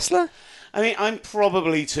about being a wrestler? I mean, I'm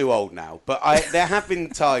probably too old now, but there have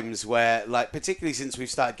been times where, like, particularly since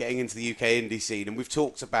we've started getting into the UK indie scene, and we've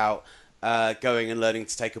talked about going and learning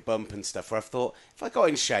to take a bump and stuff, where I've thought, if I got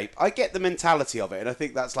in shape, I get the mentality of it, and I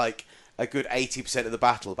think that's like a good 80% of the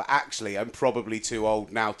battle, but actually I'm probably too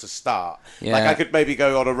old now to start. Yeah. Like, I could maybe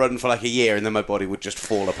go on a run for like a year and then my body would just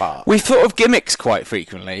fall apart. We've thought of gimmicks quite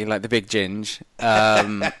frequently, like the Big Ginge.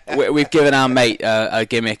 We've given our mate a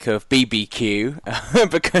gimmick of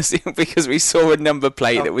BBQ because we saw a number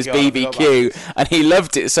plate that was BBQ, and he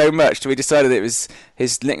loved it so much that we decided it was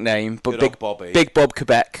his nickname, but Big Bob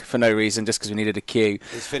Quebec, for no reason, just because we needed a Q.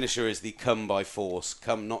 His finisher is the come by force,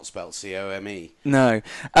 come not spelled C-O-M-E. No.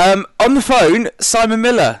 On the phone, Simon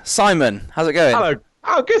Miller. Simon, how's it going? Hello.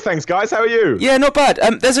 Oh, good, thanks, guys. How are you? Yeah, not bad.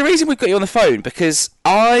 There's a reason we've got you on the phone, because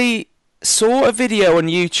I saw a video on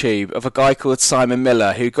YouTube of a guy called Simon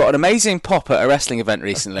Miller who got an amazing pop at a wrestling event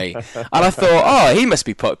recently, and I thought, oh, he must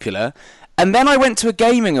be popular. And then I went to a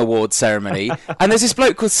gaming award ceremony, and there's this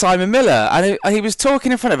bloke called Simon Miller, and he was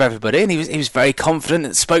talking in front of everybody, and he was very confident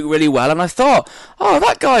and spoke really well, and I thought, oh,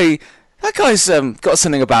 that guy's got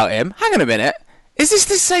something about him. Hang on a minute. Is this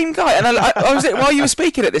the same guy? And I was while you were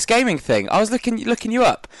speaking at this gaming thing, I was looking you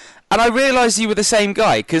up, and I realised you were the same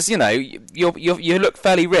guy because you look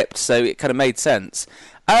fairly ripped, so it kind of made sense.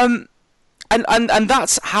 And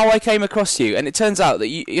that's how I came across you. And it turns out that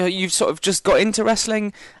you've sort of just got into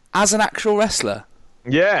wrestling as an actual wrestler.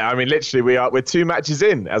 Yeah, I mean, literally, we're 2 matches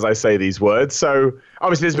in as I say these words. So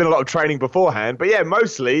obviously, there's been a lot of training beforehand, but yeah,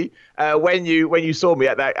 mostly when you saw me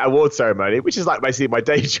at that award ceremony, which is like basically my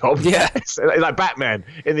day job. Yeah, it's like Batman.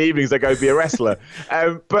 In the evenings, I go be a wrestler.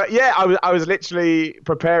 But yeah, I was literally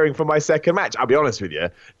preparing for my second match. I'll be honest with you.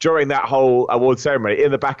 During that whole award ceremony,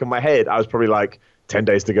 in the back of my head, I was probably like, 10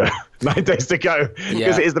 days to go, 9 days to go,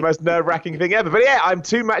 because it is the most nerve-wracking thing ever. But yeah, I'm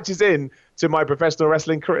 2 matches in to my professional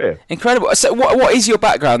wrestling career. Incredible. So what is your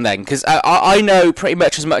background then? Because I know pretty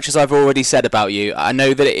much as I've already said about you. I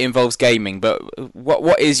know that it involves gaming, but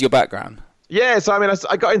what is your background? Yeah, so I mean,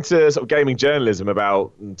 I got into sort of gaming journalism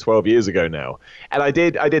about 12 years ago now, and I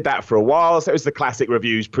did that for a while. So it was the classic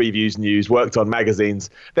reviews, previews, news. Worked on magazines.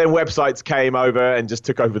 Then websites came over and just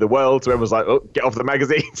took over the world. So everyone was like, "Oh, get off the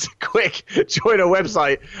magazines, quick, join a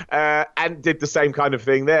website," and did the same kind of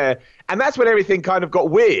thing there. And that's when everything kind of got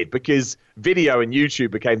weird because video and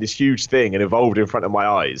YouTube became this huge thing and evolved in front of my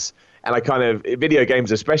eyes. And I kind of, video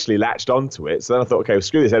games especially, latched onto it. So then I thought, okay, well,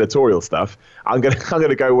 screw this editorial stuff. I'm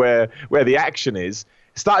gonna go where the action is.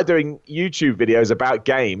 Started doing YouTube videos about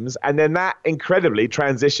games, and then that incredibly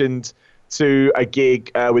transitioned to a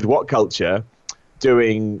gig with What Culture,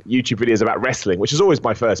 doing YouTube videos about wrestling, which is always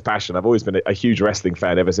my first passion. I've always been a huge wrestling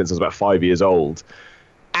fan ever since I was about 5 years old.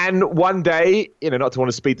 And one day, not to want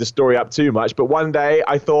to speed the story up too much, but one day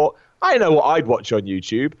I thought, I know what I'd watch on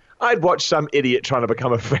YouTube. I'd watch some idiot trying to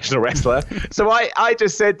become a professional wrestler. So I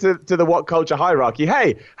just said to the What Culture hierarchy,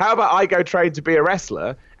 hey, how about I go train to be a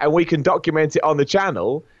wrestler and we can document it on the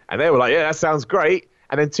channel? And they were like, yeah, that sounds great.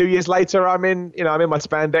 And then 2 years later, I'm in my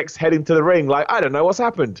spandex heading to the ring. Like, I don't know what's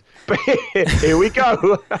happened, but here we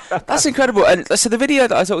go. That's incredible. And so the video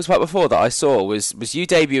that I talked about before that I saw was you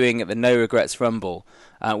debuting at the No Regrets Rumble,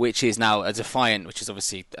 which is now a Defiant, which is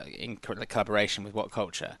obviously in collaboration with What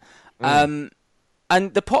Culture.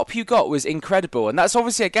 And the pop you got was incredible. And that's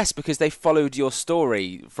obviously, I guess, because they followed your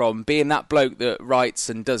story from being that bloke that writes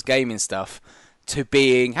and does gaming stuff to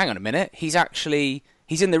being, hang on a minute, he's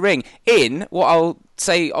in the ring in what I'll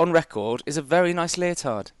say on record is a very nice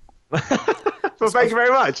leotard. Well, thank you very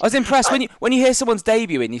much. I was impressed when you hear someone's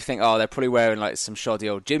debuting, you think, oh, they're probably wearing like some shoddy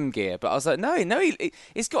old gym gear. But I was like, no,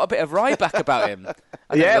 he's got a bit of Ryback about him.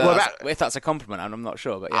 If that's a compliment, I'm not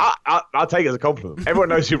sure, but yeah, I'll take it as a compliment. Everyone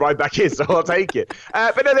knows who Ryback is, so I'll take it.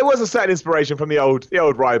 But no, there was a certain inspiration from the old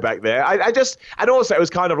Ryback there. And also it was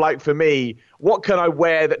kind of like for me, what can I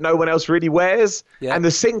wear that no one else really wears? Yeah. And the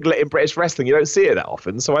singlet in British wrestling, you don't see it that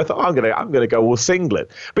often. So I thought, I'm gonna go all singlet.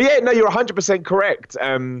 But yeah, no, you're 100% correct.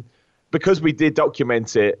 Because we did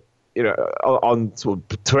document it, on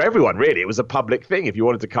to everyone, really. It was a public thing. If you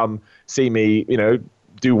wanted to come see me,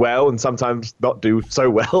 do well and sometimes not do so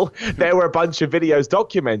well, there were a bunch of videos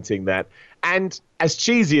documenting that. And as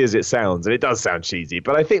cheesy as it sounds, and it does sound cheesy,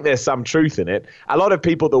 but I think there's some truth in it. A lot of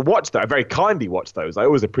people that watch that, very kindly watch those. I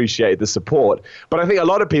always appreciated the support. But I think a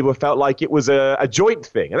lot of people felt like it was a joint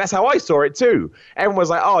thing. And that's how I saw it too. Everyone was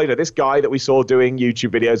like, oh, this guy that we saw doing YouTube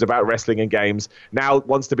videos about wrestling and games now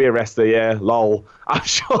wants to be a wrestler. Yeah, lol. I'm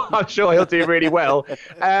sure he'll do really well.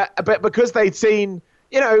 But because they'd seen,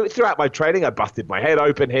 throughout my training, I busted my head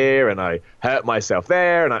open here and I hurt myself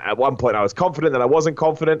there. And at one point I was confident, then I wasn't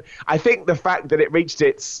confident. I think the fact that it reached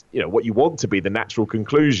its, what you want to be the natural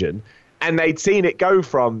conclusion, and they'd seen it go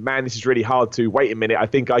from, man, this is really hard, to, wait a minute, I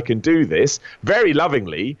think I can do this, very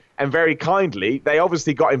lovingly and very kindly. They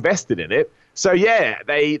obviously got invested in it. So, yeah,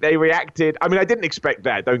 they reacted. I mean, I didn't expect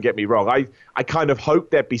that, don't get me wrong. I kind of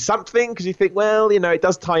hoped there'd be something because you think, well, it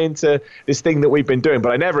does tie into this thing that we've been doing.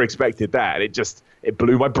 But I never expected that. It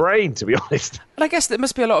blew my brain, to be honest. And I guess there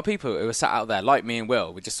must be a lot of people who are sat out there, like me and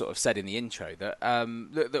Will, we just sort of said in the intro,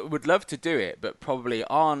 that would love to do it, but probably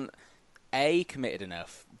aren't, A, committed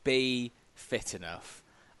enough, B, fit enough,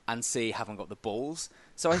 and C, haven't got the balls.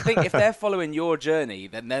 So I think if they're following your journey,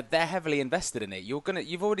 then they're heavily invested in it.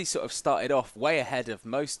 You've already sort of started off way ahead of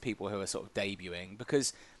most people who are sort of debuting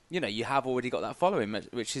because you have already got that following,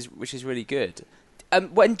 which is really good. Do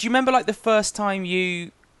you remember like the first time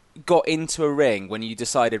you got into a ring when you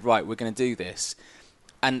decided, right, we're going to do this,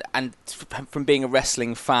 and from being a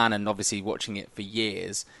wrestling fan and obviously watching it for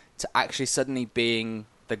years to actually suddenly being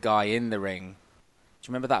the guy in the ring? Do you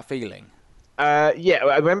remember that feeling? Yeah,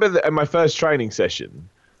 I remember in my first training session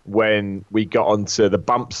when we got onto the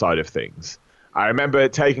bump side of things. I remember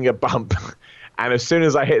taking a bump, and as soon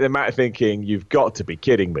as I hit the mat, thinking, "You've got to be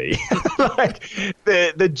kidding me!" Like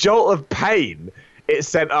the jolt of pain it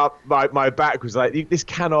sent up my back was like, "This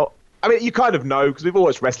cannot." I mean, you kind of know because we've all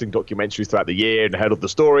watched wrestling documentaries throughout the year and heard of the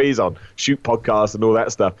stories on Shoot podcasts and all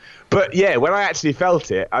that stuff. But yeah, when I actually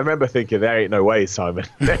felt it, I remember thinking, "There ain't no way, Simon.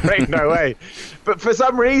 There ain't no way." But for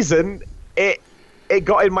some reason, it it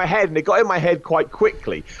got in my head, and it got in my head quite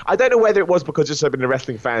quickly. I don't know whether it was because just I've been a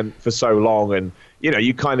wrestling fan for so long, and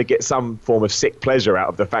you kind of get some form of sick pleasure out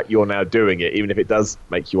of the fact you're now doing it, even if it does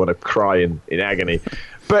make you want to cry in agony.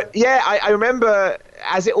 But yeah, I remember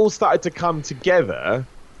as it all started to come together.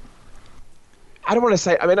 I don't want to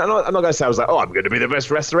say, I'm not going to say I was like, oh, I'm going to be the best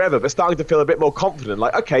wrestler ever, but starting to feel a bit more confident.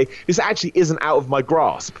 Like, okay, this actually isn't out of my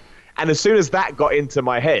grasp. And as soon as that got into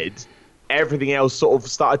my head, everything else sort of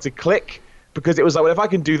started to click, because it was like, well, if I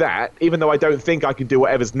can do that, even though I don't think I can do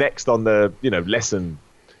whatever's next on the, lesson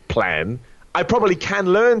plan, I probably can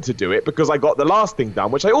learn to do it because I got the last thing done,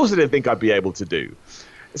 which I also didn't think I'd be able to do.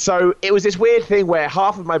 So it was this weird thing where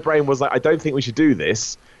half of my brain was like, I don't think we should do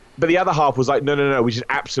this. But the other half was like, no, we should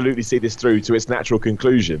absolutely see this through to its natural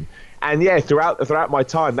conclusion. And yeah, throughout my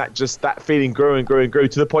time, that feeling grew and grew and grew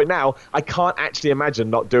to the point now I can't actually imagine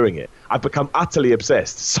not doing it. I've become utterly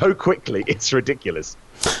obsessed so quickly, it's ridiculous.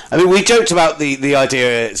 I mean, we joked about the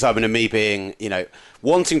idea, Simon, and me being,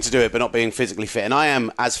 wanting to do it but not being physically fit, and I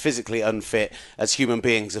am as physically unfit as human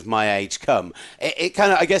beings of my age come. It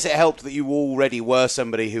kind of, I guess it helped that you already were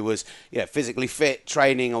somebody who was physically fit,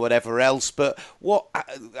 training or whatever else, but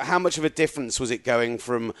how much of a difference was it going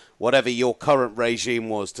from whatever your current regime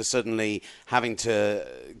was to suddenly having to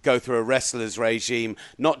go through a wrestler's regime,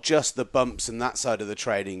 not just the bumps and that side of the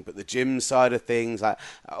training, but the gym side of things? Like,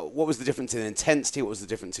 what was the difference in intensity? What was the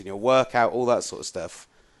difference in your workout? All that sort of stuff.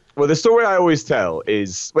 Well, the story I always tell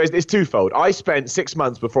is it's twofold. I spent 6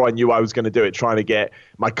 months before I knew I was going to do it trying to get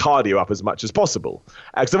my cardio up as much as possible.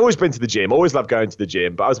 Because I've always been to the gym, always loved going to the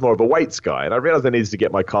gym, but I was more of a weights guy, and I realized I needed to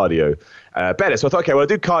get my cardio better. So I thought, okay, well, I'll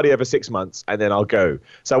do cardio for 6 months, and then I'll go.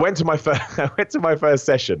 So I went to my first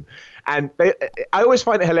session, and I always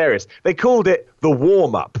find it hilarious. They called it the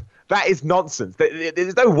warm-up. That is nonsense.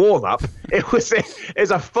 There's no warm-up.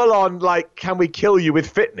 It's a full-on, like, can we kill you with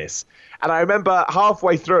fitness? And I remember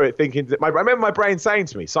halfway through it thinking, I remember my brain saying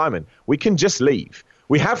to me, Simon, we can just leave.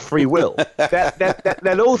 We have free will.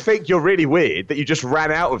 They'll all think you're really weird, that you just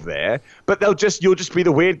ran out of there, but you'll just be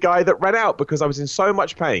the weird guy that ran out, because I was in so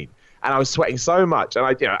much pain. And I was sweating so much, and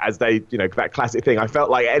that classic thing, I felt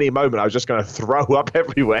like at any moment I was just going to throw up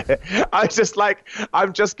everywhere. I was just like,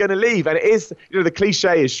 I'm just going to leave. And it is, the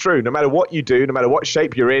cliche is true. No matter what you do, no matter what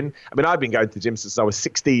shape you're in. I mean, I've been going to the gym since I was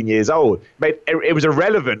 16 years old. It was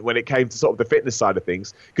irrelevant when it came to sort of the fitness side of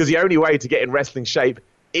things, because the only way to get in wrestling shape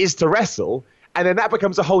is to wrestle. And then that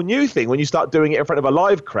becomes a whole new thing when you start doing it in front of a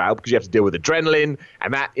live crowd, because you have to deal with adrenaline,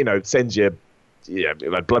 and that, sends you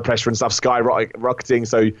like blood pressure and stuff skyrocketing,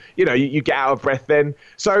 so you get out of breath then.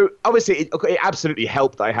 So obviously it absolutely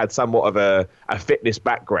helped that I had somewhat of a fitness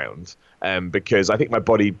background, because I think my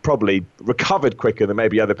body probably recovered quicker than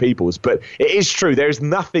maybe other people's. But it is true, there is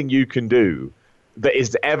nothing you can do that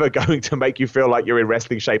is ever going to make you feel like you're in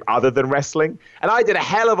wrestling shape other than wrestling. And I did a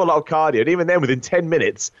hell of a lot of cardio, and even then within 10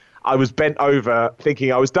 minutes I was bent over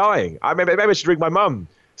thinking I was dying. Maybe I should ring my mum.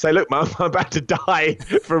 Say, look, Mum, I'm about to die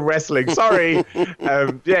from wrestling. Sorry.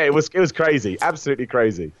 It was crazy. Absolutely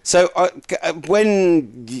crazy. So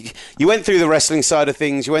when you went through the wrestling side of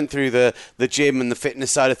things, you went through the gym and the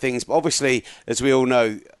fitness side of things, but obviously, as we all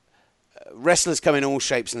know, wrestlers come in all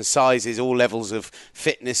shapes and sizes, all levels of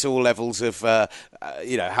fitness, all levels of,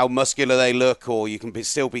 how muscular they look, or you can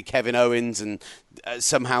still be Kevin Owens and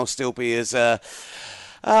somehow still be as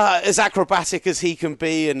acrobatic as he can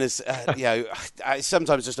be, and as it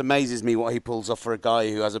sometimes just amazes me what he pulls off for a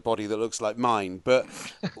guy who has a body that looks like mine. But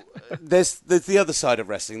there's the other side of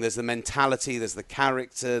wrestling. There's the mentality, there's the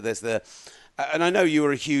character, and I know you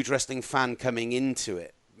were a huge wrestling fan coming into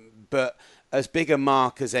it, but as big a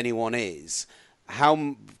mark as anyone is,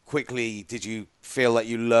 how quickly did you feel that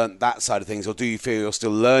you learnt that side of things, or do you feel you're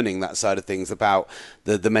still learning that side of things about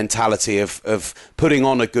the mentality of putting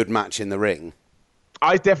on a good match in the ring?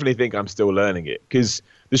 I definitely think I'm still learning it, because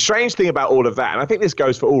the strange thing about all of that, and I think this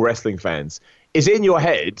goes for all wrestling fans, is in your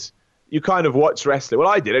head, you kind of watch wrestling. Well,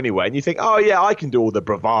 I did anyway, and you think, oh yeah, I can do all the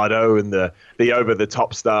bravado and the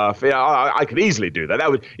over-the-top stuff. Yeah, I could easily do that. That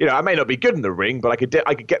would, I may not be good in the ring, but I could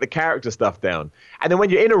get the character stuff down. And then when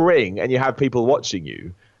you're in a ring and you have people watching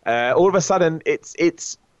you, all of a sudden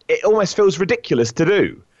it almost feels ridiculous to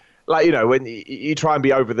do. Like, when you try and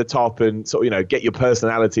be over the top and sort of, get your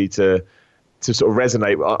personality to sort of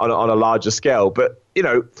resonate on a larger scale. But,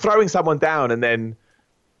 throwing someone down and then,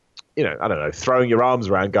 I don't know, throwing your arms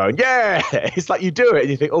around going, yeah, it's like you do it and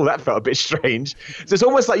you think, oh, that felt a bit strange. So it's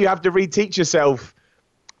almost like you have to reteach yourself.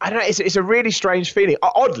 I don't know, it's a really strange feeling.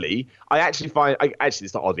 Oddly, I actually find,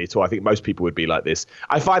 it's not oddly at all, I think most people would be like this.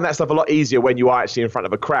 I find that stuff a lot easier when you are actually in front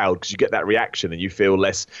of a crowd, because you get that reaction and you feel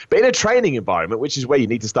less. But in a training environment, which is where you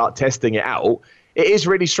need to start testing it out, it is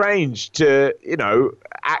really strange to,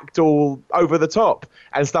 act all over the top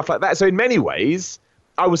and stuff like that. So in many ways,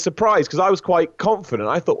 I was surprised because I was quite confident.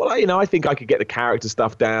 I thought, well, I think I could get the character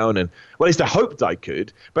stuff down, and well, at least I hoped I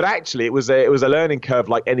could. But actually, it was a learning curve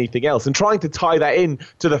like anything else. And trying to tie that in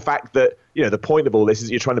to the fact that the point of all this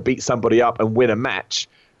is you're trying to beat somebody up and win a match.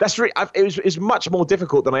 That's it was much more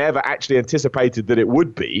difficult than I ever actually anticipated that it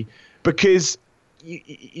would be, because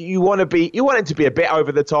you want it to be a bit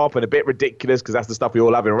over the top and a bit ridiculous, because that's the stuff we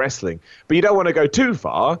all love in wrestling. But you don't want to go too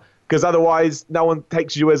far, because otherwise no one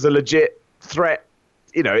takes you as a legit threat,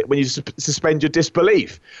 when you suspend your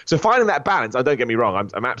disbelief. So finding that balance, don't get me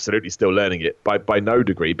wrong, I'm absolutely still learning it by no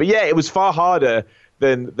degree. But yeah, it was far harder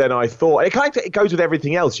than I thought. It goes with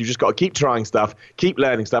everything else. You just got to keep trying stuff, keep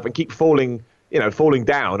learning stuff, and keep falling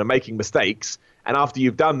down and making mistakes. And after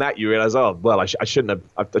you've done that, you realize, oh, well, I shouldn't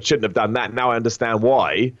have done that. Now I understand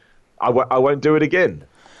why. I won't do it again.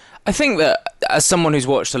 I think that as someone who's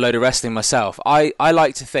watched a load of wrestling myself, I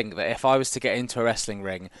like to think that if I was to get into a wrestling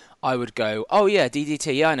ring, I would go, oh yeah,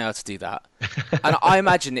 DDT, yeah, I know how to do that. And I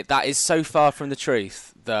imagine that is so far from the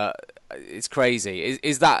truth that it's crazy.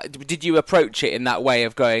 Did you approach it in that way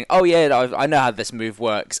of going, oh yeah, I know how this move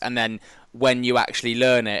works, and then when you actually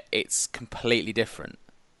learn it, it's completely different?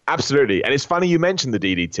 Absolutely. And it's funny you mentioned the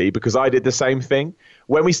DDT, because I did the same thing.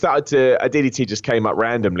 When we started a DDT just came up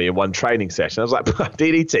randomly in one training session. I was like,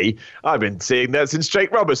 DDT? I've been seeing that since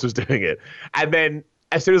Jake Roberts was doing it. And then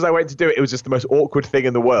as soon as I went to do it, it was just the most awkward thing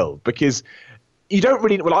in the world, because you don't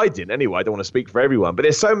really, well, I didn't anyway. I don't want to speak for everyone, but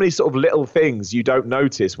there's so many sort of little things you don't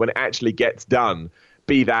notice when it actually gets done.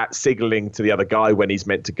 Be that signaling to the other guy when he's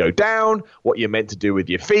meant to go down, what you're meant to do with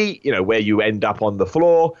your feet, where you end up on the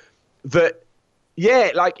floor. That,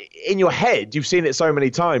 yeah, like in your head, you've seen it so many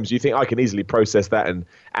times. You think I can easily process that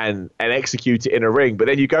and execute it in a ring. But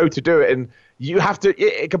then you go to do it and you have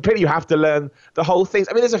to learn the whole thing.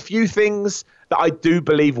 I mean, there's a few things that I do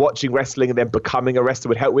believe watching wrestling and then becoming a wrestler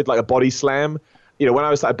would help with, like a body slam. When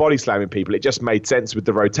I was body slamming people, it just made sense with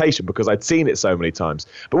the rotation because I'd seen it so many times.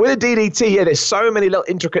 But with a DDT, there's so many little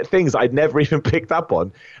intricate things that I'd never even picked up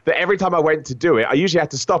on that every time I went to do it, I usually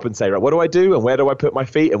had to stop and say, right, what do I do? And where do I put my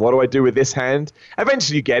feet? And what do I do with this hand?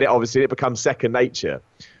 Eventually you get it, obviously, it becomes second nature.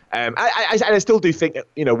 I still do think,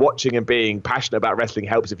 watching and being passionate about wrestling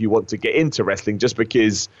helps if you want to get into wrestling, just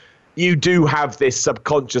because you do have this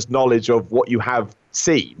subconscious knowledge of what you have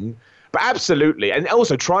seen. But absolutely. And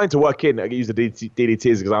also trying to work in, I use the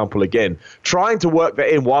DDT as an example again, trying to work that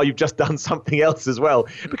in while you've just done something else as well.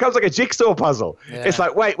 It becomes like a jigsaw puzzle. Yeah. It's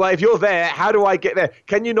like, wait, well, if you're there, how do I get there?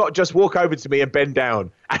 Can you not just walk over to me and bend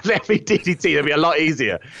down and let me DDT? It'll be a lot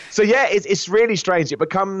easier. So yeah, it's really strange. It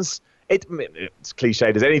becomes, it's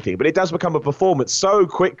cliched as anything, but it does become a performance so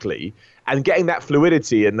quickly, and getting that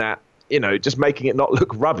fluidity and that, just making it not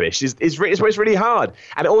look rubbish is really hard.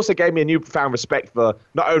 And it also gave me a newfound respect for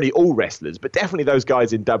not only all wrestlers, but definitely those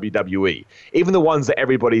guys in WWE. Even the ones that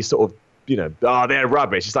everybody sort of, they're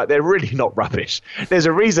rubbish. It's like, they're really not rubbish. There's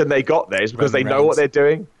a reason they got there. It's because they know what they're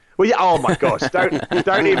doing. Well, yeah. Oh my gosh!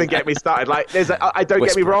 Don't even get me started. Like,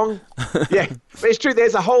 get me wrong. Yeah, but it's true.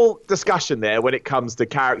 There's a whole discussion there when it comes to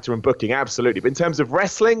character and booking. Absolutely, but in terms of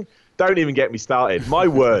wrestling, don't even get me started. My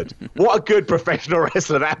word, what a good professional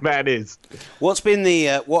wrestler that man is. What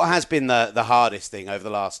has been the hardest thing over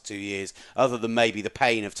the last 2 years, other than maybe the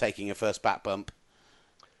pain of taking your first back bump?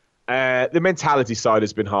 The mentality side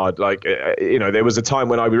has been hard. Like, there was a time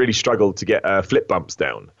when I really struggled to get flip bumps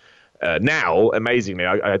down. Now, amazingly,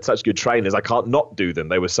 I had such good trainers, I can't not do them.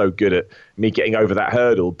 They were so good at me getting over that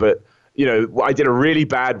hurdle. But, I did a really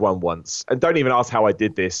bad one once. And don't even ask how I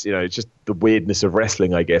did this. It's just the weirdness of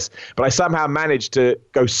wrestling, I guess. But I somehow managed to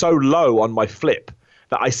go so low on my flip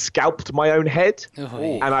that I scalped my own head.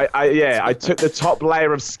 Oh. And I took the top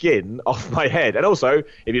layer of skin off my head. And also,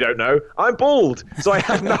 if you don't know, I'm bald. So I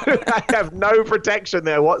have no protection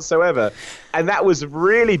there whatsoever. And that was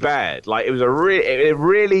really bad. Like, it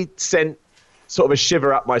really sent sort of a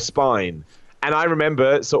shiver up my spine. And I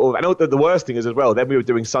remember and the worst thing is as well, then we were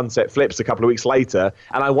doing sunset flips a couple of weeks later,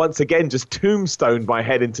 and I once again just tombstoned my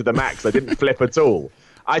head into the max. I didn't flip at all.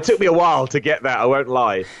 It took me a while to get that, I won't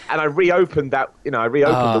lie. And I reopened that,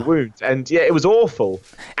 the wound. And yeah, it was awful.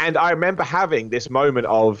 And I remember having this moment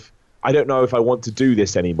of, I don't know if I want to do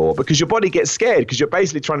this anymore, because your body gets scared, because you're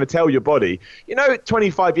basically trying to tell your body,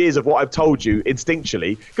 25 years of what I've told you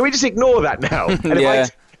instinctually, can we just ignore that now?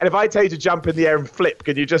 And if I tell you to jump in the air and flip,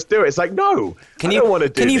 can you just do it? It's like, no, I don't want to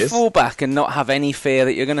do this. Can you fall back and not have any fear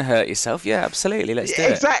that you're going to hurt yourself? Yeah, absolutely. Let's do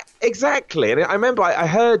it. Exactly. And I remember I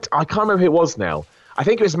heard, I can't remember who it was now. I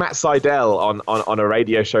think it was Matt Seidel on a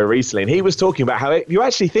radio show recently. And he was talking about how if you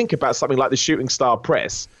actually think about something like the shooting star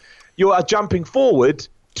press, you are jumping forward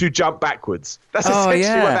to jump backwards. That's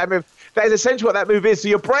essentially what that move. That is essentially what that move is. So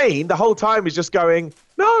your brain the whole time is just going,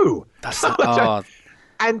 no. That's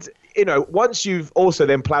and once you've also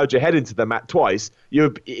then plowed your head into the mat twice, your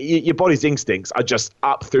body's instincts are just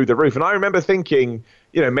up through the roof. And I remember thinking,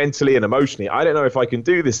 mentally and emotionally, I don't know if I can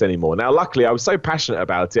do this anymore. Now, luckily, I was so passionate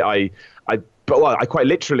about it. I quite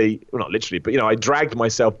literally, well, not literally, but I dragged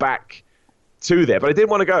myself back to there, but I didn't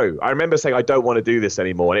want to go. I remember saying, I don't want to do this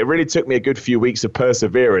anymore. And it really took me a good few weeks of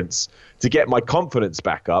perseverance to get my confidence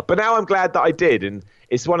back up. But now I'm glad that I did. And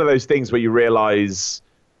it's one of those things where you realize,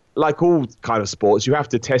 like all kind of sports, you have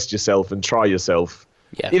to test yourself and try yourself.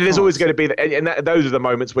 Yeah, there's always going to be, those are the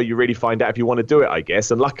moments where you really find out if you want to do it, I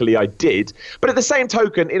guess. And luckily I did. But at the same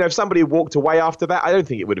token, if somebody walked away after that, I don't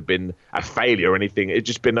think it would have been a failure or anything. It'd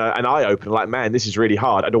just been an eye opener. Like, man, this is really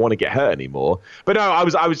hard. I don't want to get hurt anymore. But no, I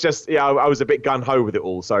was a bit gun ho with it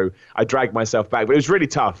all. So I dragged myself back. But it was really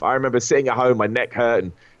tough. I remember sitting at home, my neck hurt,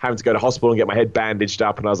 and having to go to hospital and get my head bandaged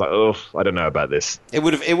up, and I was like, oh, I don't know about this. It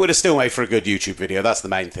would have still made for a good YouTube video. That's the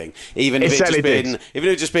main thing. Even if it had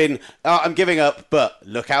just been, I'm giving up, but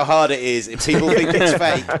look how hard it is. If people think it's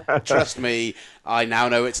fake, trust me, I now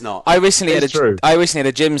know it's not. I recently had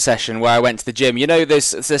a gym session where I went to the gym.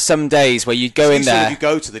 There's some days where you go in there. You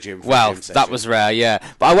go to the gym. That was rare, yeah.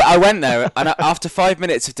 But I went there, and after 5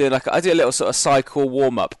 minutes of doing I do a little sort of cycle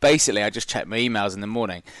warm up. Basically, I just check my emails in the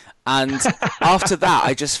morning. And after that,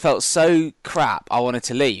 I just felt so crap, I wanted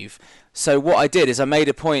to leave. So what I did is I made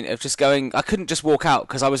a point of just going. I couldn't just walk out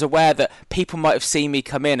because I was aware that people might have seen me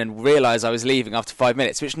come in and realise I was leaving after 5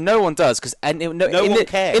 minutes, which no one does because in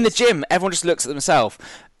the gym, everyone just looks at themselves.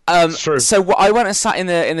 True. So I went and sat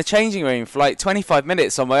in the changing room for like 25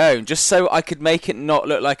 minutes on my own, just so I could make it not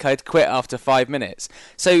look like I'd quit after 5 minutes.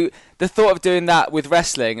 So the thought of doing that with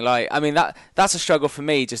wrestling, that's a struggle for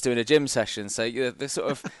me, just doing a gym session. So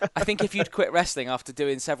I think if you'd quit wrestling after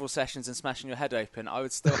doing several sessions and smashing your head open, I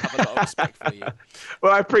would still have a lot of respect for you.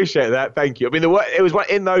 Well, I appreciate that. Thank you. I mean, it was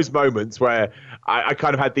in those moments where I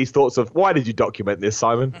kind of had these thoughts of, why did you document this,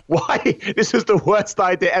 Simon? Why? This was the worst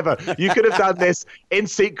idea ever. You could have done this in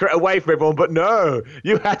secret away from everyone, but no,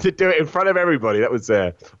 you had to do it in front of everybody. That was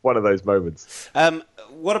one of those moments.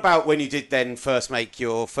 What about when you did then first make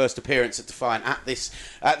your first appearance at Defiant at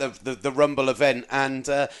the Rumble event, and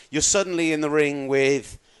you're suddenly in the ring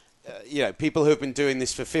with people who have been doing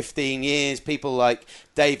this for 15 years, people like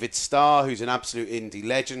David Starr, who's an absolute indie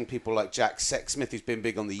legend, people like Jack Sexsmith, who's been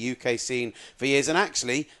big on the UK scene for years, and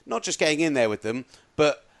actually not just getting in there with them,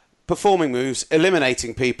 but performing moves,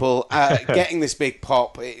 eliminating people, getting this big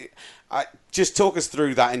pop. Just talk us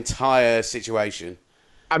through that entire situation.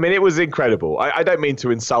 I mean, it was incredible. I don't mean to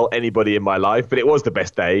insult anybody in my life, but it was the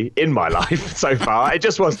best day in my life so far. It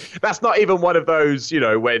just was. That's not even one of those,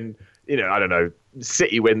 when, I don't know,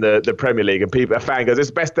 City win the Premier League and a fan goes, it's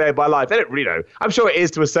the best day of my life. They don't, I'm sure it is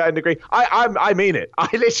to a certain degree. I mean it. I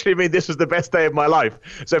literally mean this was the best day of my life.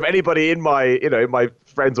 So if anybody in my, my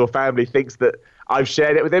friends or family thinks that I've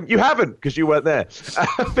shared it with them, you haven't, because you weren't there.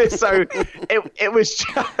 So it was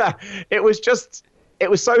so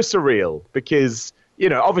surreal because,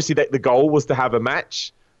 obviously the goal was to have a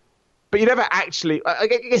match, but you never actually, I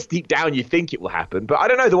guess deep down you think it will happen, but I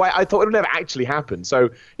don't know, the way I thought it would never actually happen. So,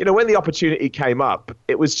 when the opportunity came up,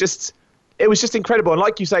 it was just incredible. And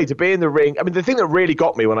like you say, to be in the ring, I mean, the thing that really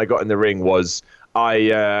got me when I got in the ring was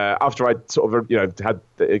after I sort of, had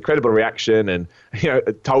the incredible reaction and,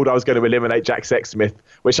 told I was going to eliminate Jack Sexsmith,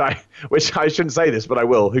 which I shouldn't say this, but I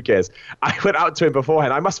will, who cares? I went out to him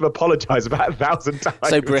beforehand. I must have apologized about 1,000 times.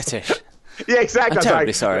 So British. Yeah, exactly. I'm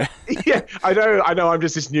terribly sorry. Yeah, I know. I'm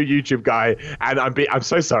just this new YouTube guy, and I'm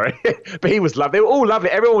so sorry. But he was lovely. They were all lovely.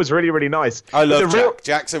 Everyone was really, really nice. I love Jack.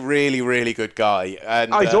 Jack's a really, really good guy,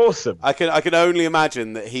 and he's awesome. I can only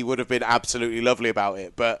imagine that he would have been absolutely lovely about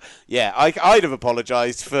it. But yeah, I'd have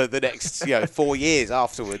apologised for the next 4 years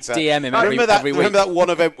afterwards. DM him every week. Remember that one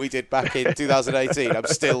event we did back in 2018? I'm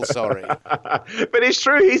still sorry. But it's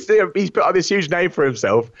true. He's put on this huge name for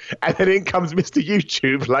himself, and then in comes Mr.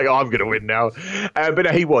 YouTube, like, I'm going to win now. But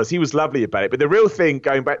no, he was lovely about it. But the real thing,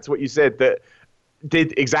 going back to what you said, that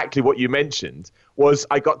did exactly what you mentioned, was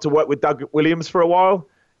I got to work with Doug Williams for a while,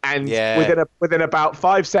 and within about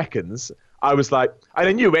 5 seconds, I was like, and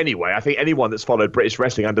I knew anyway. I think anyone that's followed British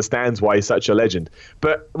wrestling understands why he's such a legend.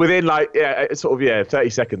 But within 30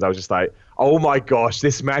 seconds, I was just like, oh my gosh,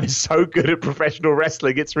 this man is so good at professional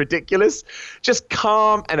wrestling. It's ridiculous. Just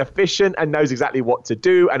calm and efficient and knows exactly what to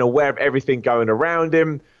do and aware of everything going around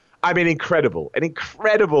him. I mean, an incredible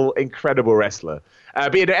wrestler.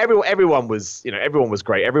 But everyone was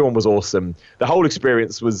great. Everyone was awesome. The whole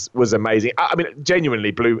experience was amazing. I mean,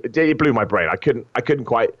 genuinely blew my brain. I couldn't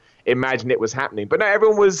quite imagine it was happening. But no,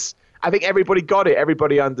 I think everybody got it.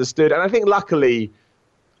 Everybody understood. And I think luckily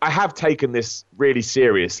I have taken this really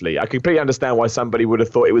seriously. I completely understand why somebody would have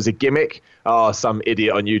thought it was a gimmick. Oh, some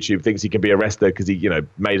idiot on YouTube thinks he can be a wrestler because he,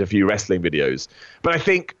 made a few wrestling videos. But I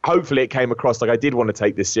think hopefully it came across like I did want to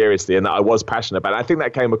take this seriously and that I was passionate about it. I think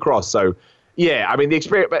that came across. So, yeah, I mean, the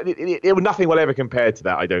experience, but nothing will ever compare to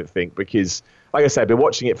that, I don't think, because, like I said, I've been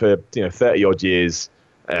watching it for 30-odd years.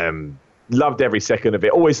 Loved every second of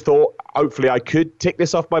it. Always thought, hopefully, I could tick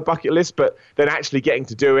this off my bucket list, but then actually getting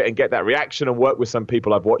to do it and get that reaction and work with some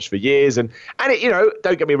people I've watched for years. And it,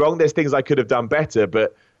 don't get me wrong, there's things I could have done better,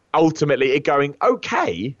 but ultimately it going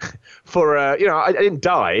okay for, I didn't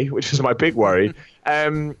die, which was my big worry.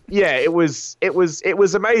 It was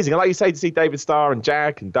amazing. And like you say, to see David Starr and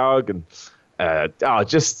Jack and Doug and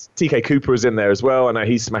just TK Cooper is in there as well. I know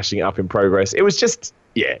he's smashing it up in Progress. It was just,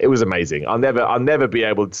 it was amazing. I'll never be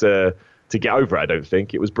able to get over it, I don't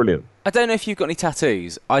think. It was brilliant. I don't know if you've got any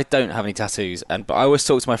tattoos. I don't have any tattoos, but I always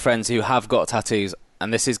talk to my friends who have got tattoos,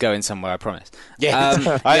 and this is going somewhere, I promise.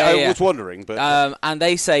 Yeah, I was wondering. But and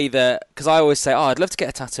they say that, because I always say, I'd love to get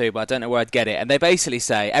a tattoo, but I don't know where I'd get it. And they basically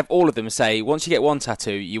say, all of them say, once you get one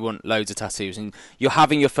tattoo, you want loads of tattoos. And you're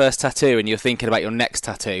having your first tattoo, and you're thinking about your next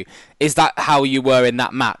tattoo. Is that how you were in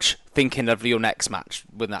that match, thinking of your next match?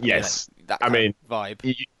 Yes. That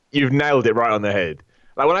vibe. You've nailed it right on the head.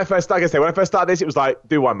 Like when I first started this, it was like,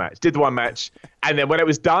 do one match, did one match. And then when it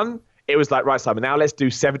was done, it was like, right, Simon, now let's do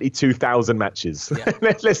 72,000 matches. Yeah.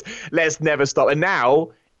 let's never stop. And now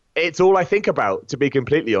it's all I think about, to be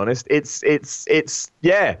completely honest. It's just,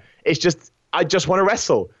 I just want to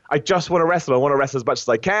wrestle. I want to wrestle as much as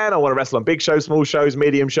I can. I want to wrestle on big shows, small shows,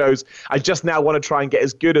 medium shows. I just now want to try and get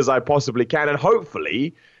as good as I possibly can. And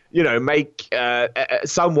hopefully, make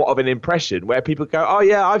somewhat of an impression where people go, oh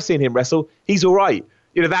yeah, I've seen him wrestle. He's all right.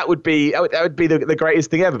 That would be the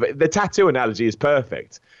greatest thing ever. But the tattoo analogy is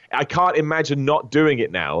perfect. I can't imagine not doing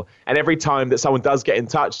it now. And every time that someone does get in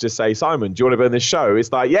touch to say, Simon, do you want to be on this show?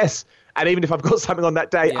 It's like, yes. And even if I've got something on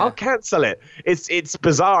that day, I'll cancel it. It's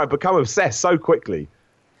bizarre. I've become obsessed so quickly.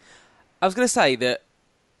 I was going to say that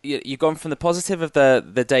you've gone from the positive of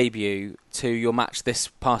the debut to your match this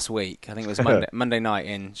past week. I think it was Monday night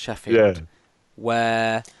in Sheffield,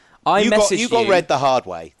 where you got read the hard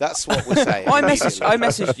way. That's what we're saying. I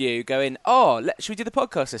messaged you going, should we do the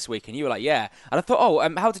podcast this week? And you were like, yeah. And I thought,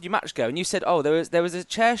 how did your match go? And you said, there was a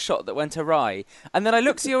chair shot that went awry. And then I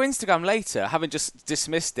looked at your Instagram later, having just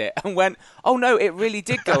dismissed it, and went, oh no, it really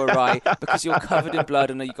did go awry because you're covered in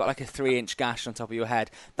blood and you've got like a 3-inch gash on top of your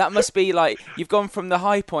head. That must be like, you've gone from the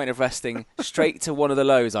high point of wrestling straight to one of the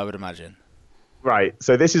lows, I would imagine. Right.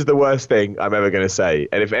 So this is the worst thing I'm ever going to say.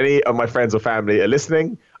 And if any of my friends or family are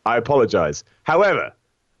listening, I apologize. However,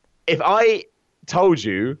 if I told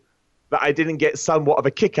you that I didn't get somewhat of a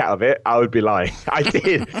kick out of it, I would be lying. I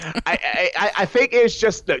did. I think it's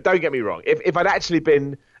just, look, don't get me wrong. If I'd actually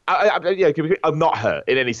been, I'm not hurt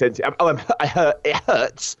in any sense. It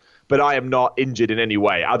hurts, but I am not injured in any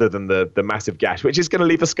way other than the massive gash, which is going to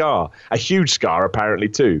leave a scar, a huge scar apparently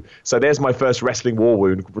too. So there's my first wrestling war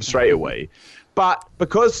wound straight away. But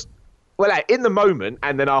because, in the moment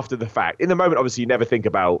and then after the fact, in the moment, obviously you never think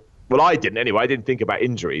about, I didn't anyway. I didn't think about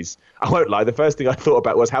injuries. I won't lie. The first thing I thought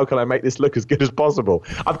about was, how can I make this look as good as possible?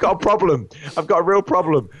 I've got a problem. I've got a real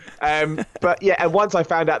problem. But yeah, and once I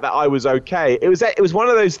found out that I was okay, it was one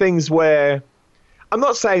of those things where I'm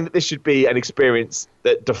not saying that this should be an experience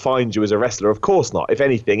that defines you as a wrestler. Of course not. If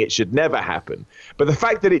anything, it should never happen. But the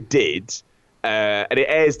fact that it did, and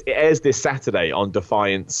it airs this Saturday on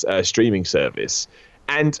Defiant's streaming service.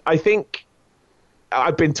 And I think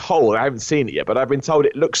I've been told, I haven't seen it yet, but I've been told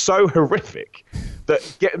it looks so horrific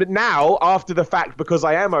that now, after the fact, because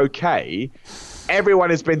I am okay, everyone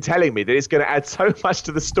has been telling me that it's going to add so much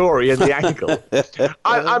to the story and the angle.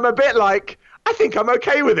 I'm a bit like, I think I'm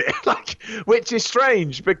okay with it, which is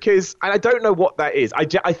strange because, and I don't know what that is.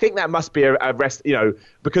 I think that must be a rest,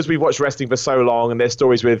 because we've watched wrestling for so long and there's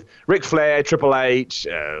stories with Ric Flair, Triple H,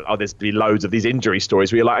 there's been loads of these injury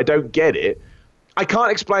stories where you're like, I don't get it. I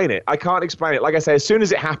can't explain it. Like I say, as soon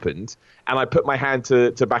as it happened and I put my hand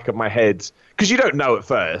to the back of my head, because you don't know at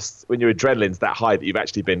first when your adrenaline's that high that you've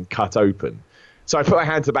actually been cut open. So I put my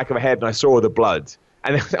hand to the back of my head and I saw all the blood.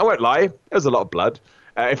 And I won't lie, there was a lot of blood.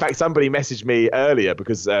 In fact, somebody messaged me earlier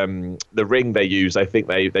because the ring they use, I think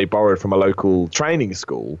they borrowed from a local training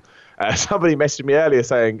school. Somebody messaged me earlier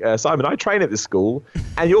saying, Simon, I train at this school,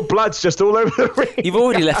 and your blood's just all over the ring. You've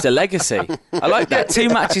already left a legacy. I like that. 2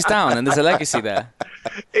 matches down, and there's a legacy there.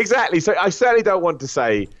 Exactly. So I certainly don't want to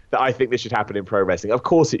say that I think this should happen in pro wrestling. Of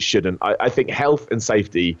course it shouldn't. I think health and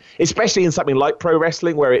safety, especially in something like pro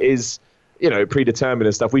wrestling, where it is, predetermined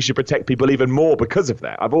and stuff. We should protect people even more because of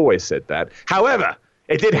that. I've always said that. However,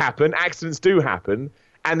 it did happen. Accidents do happen.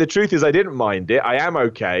 And the truth is I didn't mind it. I am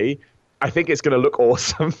okay. I think it's going to look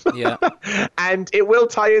awesome. Yeah. And it will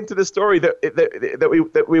tie into the story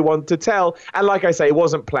that we want to tell. And like I say, it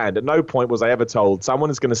wasn't planned. At no point was I ever told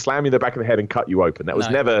someone is going to slam you in the back of the head and cut you open. That was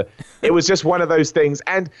never. It was just one of those things.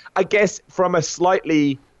 And I guess from a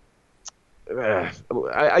slightly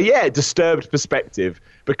disturbed perspective,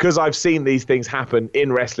 because I've seen these things happen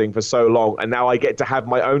in wrestling for so long, and now I get to have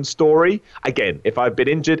my own story. Again, if I've been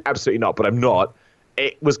injured, absolutely not, but I'm not.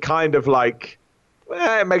 It was kind of like,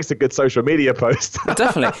 it makes a good social media post.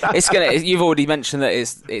 Definitely, you've already mentioned that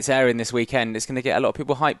it's airing this weekend. It's going to get a lot of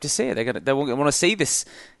people hyped to see it. They want to see this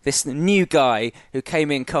new guy who came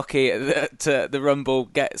in cocky at the Rumble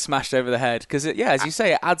get smashed over the head. Because as you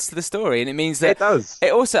say, it adds to the story, and it means that it does.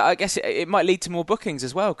 It also, I guess, it might lead to more bookings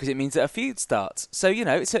as well, because it means that a feud starts. So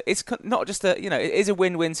it's not just it is a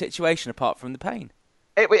win-win situation apart from the pain.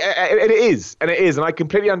 It is, and I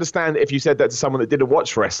completely understand if you said that to someone that didn't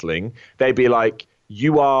watch wrestling, they'd be like,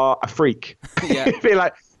 "You are a freak." Yeah. Be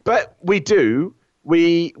like, but we do.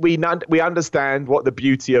 We understand what the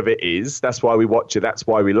beauty of it is. That's why we watch it. That's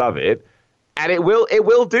why we love it, and it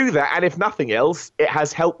will do that. And if nothing else, it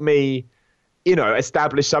has helped me,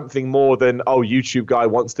 establish something more than YouTube guy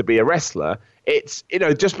wants to be a wrestler. It's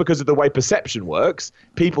just because of the way perception works,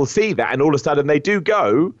 people see that, and all of a sudden they do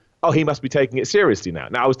go, "Oh, he must be taking it seriously now."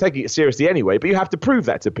 Now, I was taking it seriously anyway, but you have to prove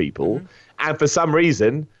that to people. Mm-hmm. And for some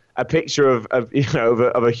reason, a picture of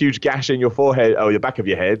a huge gash in your forehead or your back of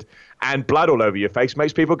your head and blood all over your face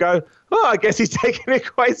makes people go, "Oh, I guess he's taking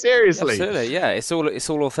it quite seriously." Absolutely, yeah. It's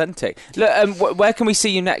all authentic. Look, where can we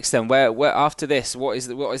see you next then? Where after this? What is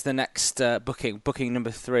the next booking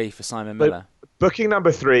number 3 for Simon Miller? Booking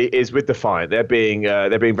number 3 is with Defiant. They're being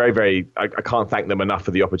very, very. I can't thank them enough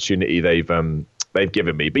for the opportunity they've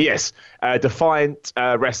given me. But yes, Defiant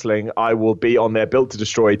Wrestling, I will be on their Built to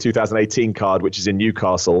Destroy 2018 card, which is in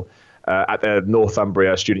Newcastle at the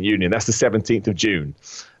Northumbria Student Union. That's the 17th of June.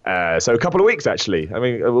 So a couple of weeks, actually. I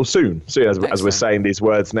mean, well, soon as we're saying these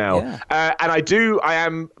words now. Yeah. And I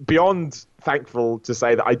am beyond thankful to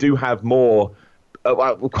say that I do have more,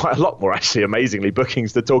 quite a lot more, actually, amazingly,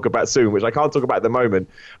 bookings to talk about soon, which I can't talk about at the moment.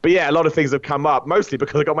 But yeah, a lot of things have come up, mostly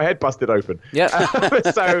because I got my head busted open. Yeah,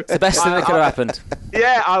 so it's the best thing that could have happened.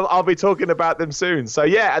 Yeah, I'll be talking about them soon. So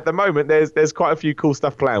yeah, at the moment, there's quite a few cool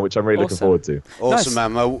stuff planned, which I'm really looking forward to. Awesome,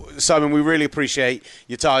 nice. Man. Simon, we really appreciate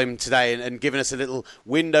your time today and giving us a little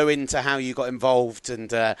window into how you got involved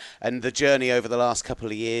and the journey over the last couple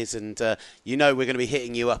of years. And we're going to be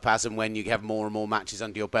hitting you up as and when you have more and more matches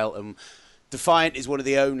under your belt. And Defiant is one of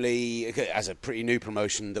the only, as a pretty new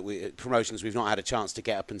promotions we've not had a chance to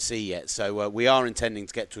get up and see yet. So we are intending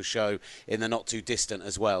to get to a show in the not too distant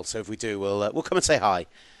as well. So if we do, we'll come and say hi.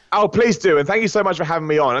 Oh, please do. And thank you so much for having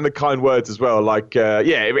me on and the kind words as well.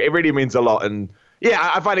 It really means a lot. And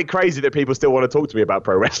yeah, I find it crazy that people still want to talk to me about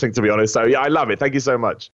pro wrestling, to be honest. So, yeah, I love it. Thank you so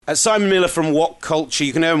much. Simon Miller from What Culture.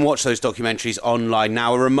 You can go and watch those documentaries online.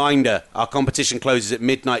 Now, a reminder, our competition closes at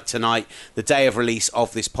midnight tonight, the day of release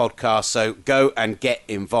of this podcast. So go and get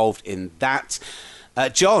involved in that.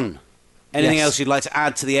 John, anything else you'd like to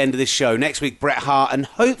add to the end of this show? Next week, Bret Hart, and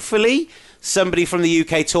hopefully somebody from the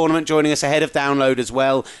UK tournament joining us ahead of Download as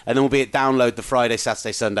well. And then we'll be at Download the Friday,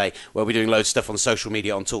 Saturday, Sunday, where we'll be doing loads of stuff on social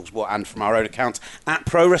media, on TalkSport, and from our own account at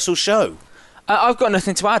Pro Wrestle Show. I've got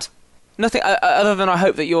nothing to add. Nothing other than I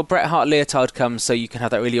hope that your Bret Hart leotard comes so you can have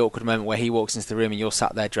that really awkward moment where he walks into the room and you're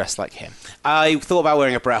sat there dressed like him. I thought about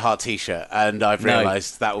wearing a Bret Hart t-shirt and I've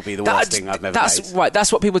realised that will be the worst thing I've ever made. Right,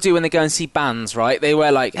 that's what people do when they go and see bands, right? They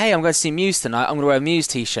wear like, hey, I'm going to see Muse tonight, I'm going to wear a Muse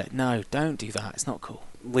t-shirt. No, don't do that. It's not cool.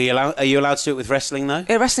 Are you allowed to do it with wrestling, though?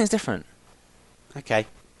 Yeah, wrestling's different. Okay.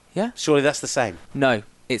 Yeah? Surely that's the same. No,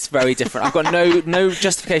 it's very different. I've got no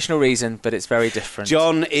justification or reason, but it's very different.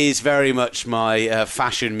 John is very much my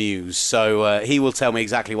fashion muse, so he will tell me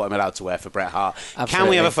exactly what I'm allowed to wear for Bret Hart. Absolutely. Can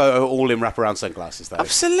we have a photo all in wraparound sunglasses, though?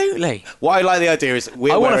 Absolutely. What I like the idea is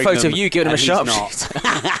I want a photo of you giving him a sharpshooter.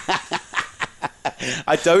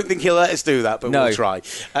 I don't think he'll let us do that, but we'll try.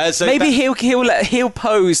 So maybe he'll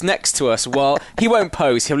pose next to us while he won't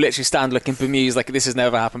pose. He'll literally stand looking bemused like this has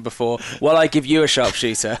never happened before while I give you a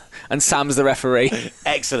sharpshooter and Sam's the referee.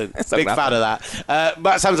 Excellent. Big fan of that.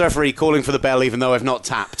 But Sam's the referee calling for the bell even though I've not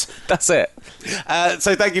tapped. That's it.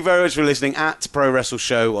 So thank you very much for listening at Pro Wrestle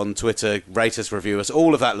Show on Twitter. Rate us, review us,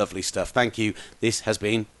 all of that lovely stuff. Thank you. This has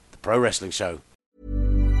been the Pro Wrestling Show.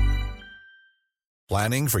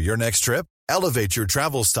 Planning for your next trip? Elevate your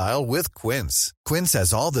travel style with Quince. Quince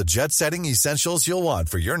has all the jet-setting essentials you'll want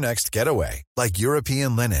for your next getaway, like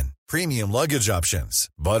European linen, premium luggage options,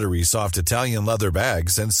 buttery soft Italian leather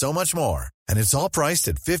bags, and so much more. And it's all priced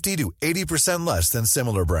at 50 to 80% less than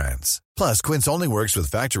similar brands. Plus, Quince only works with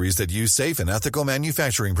factories that use safe and ethical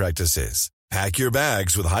manufacturing practices. Pack your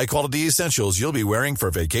bags with high-quality essentials you'll be wearing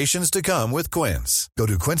for vacations to come with Quince. Go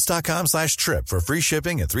to quince.com/trip for free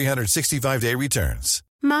shipping and 365-day returns.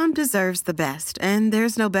 Mom deserves the best, and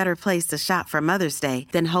there's no better place to shop for Mother's Day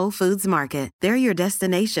than Whole Foods Market. They're your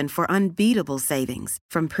destination for unbeatable savings,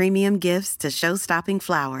 from premium gifts to show-stopping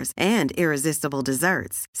flowers and irresistible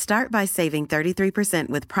desserts. Start by saving 33%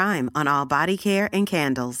 with Prime on all body care and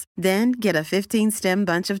candles. Then get a 15-stem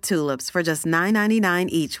bunch of tulips for just $9.99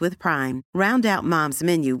 each with Prime. Round out Mom's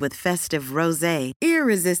menu with festive rosé,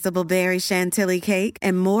 irresistible berry chantilly cake,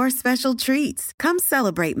 and more special treats. Come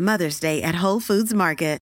celebrate Mother's Day at Whole Foods Market.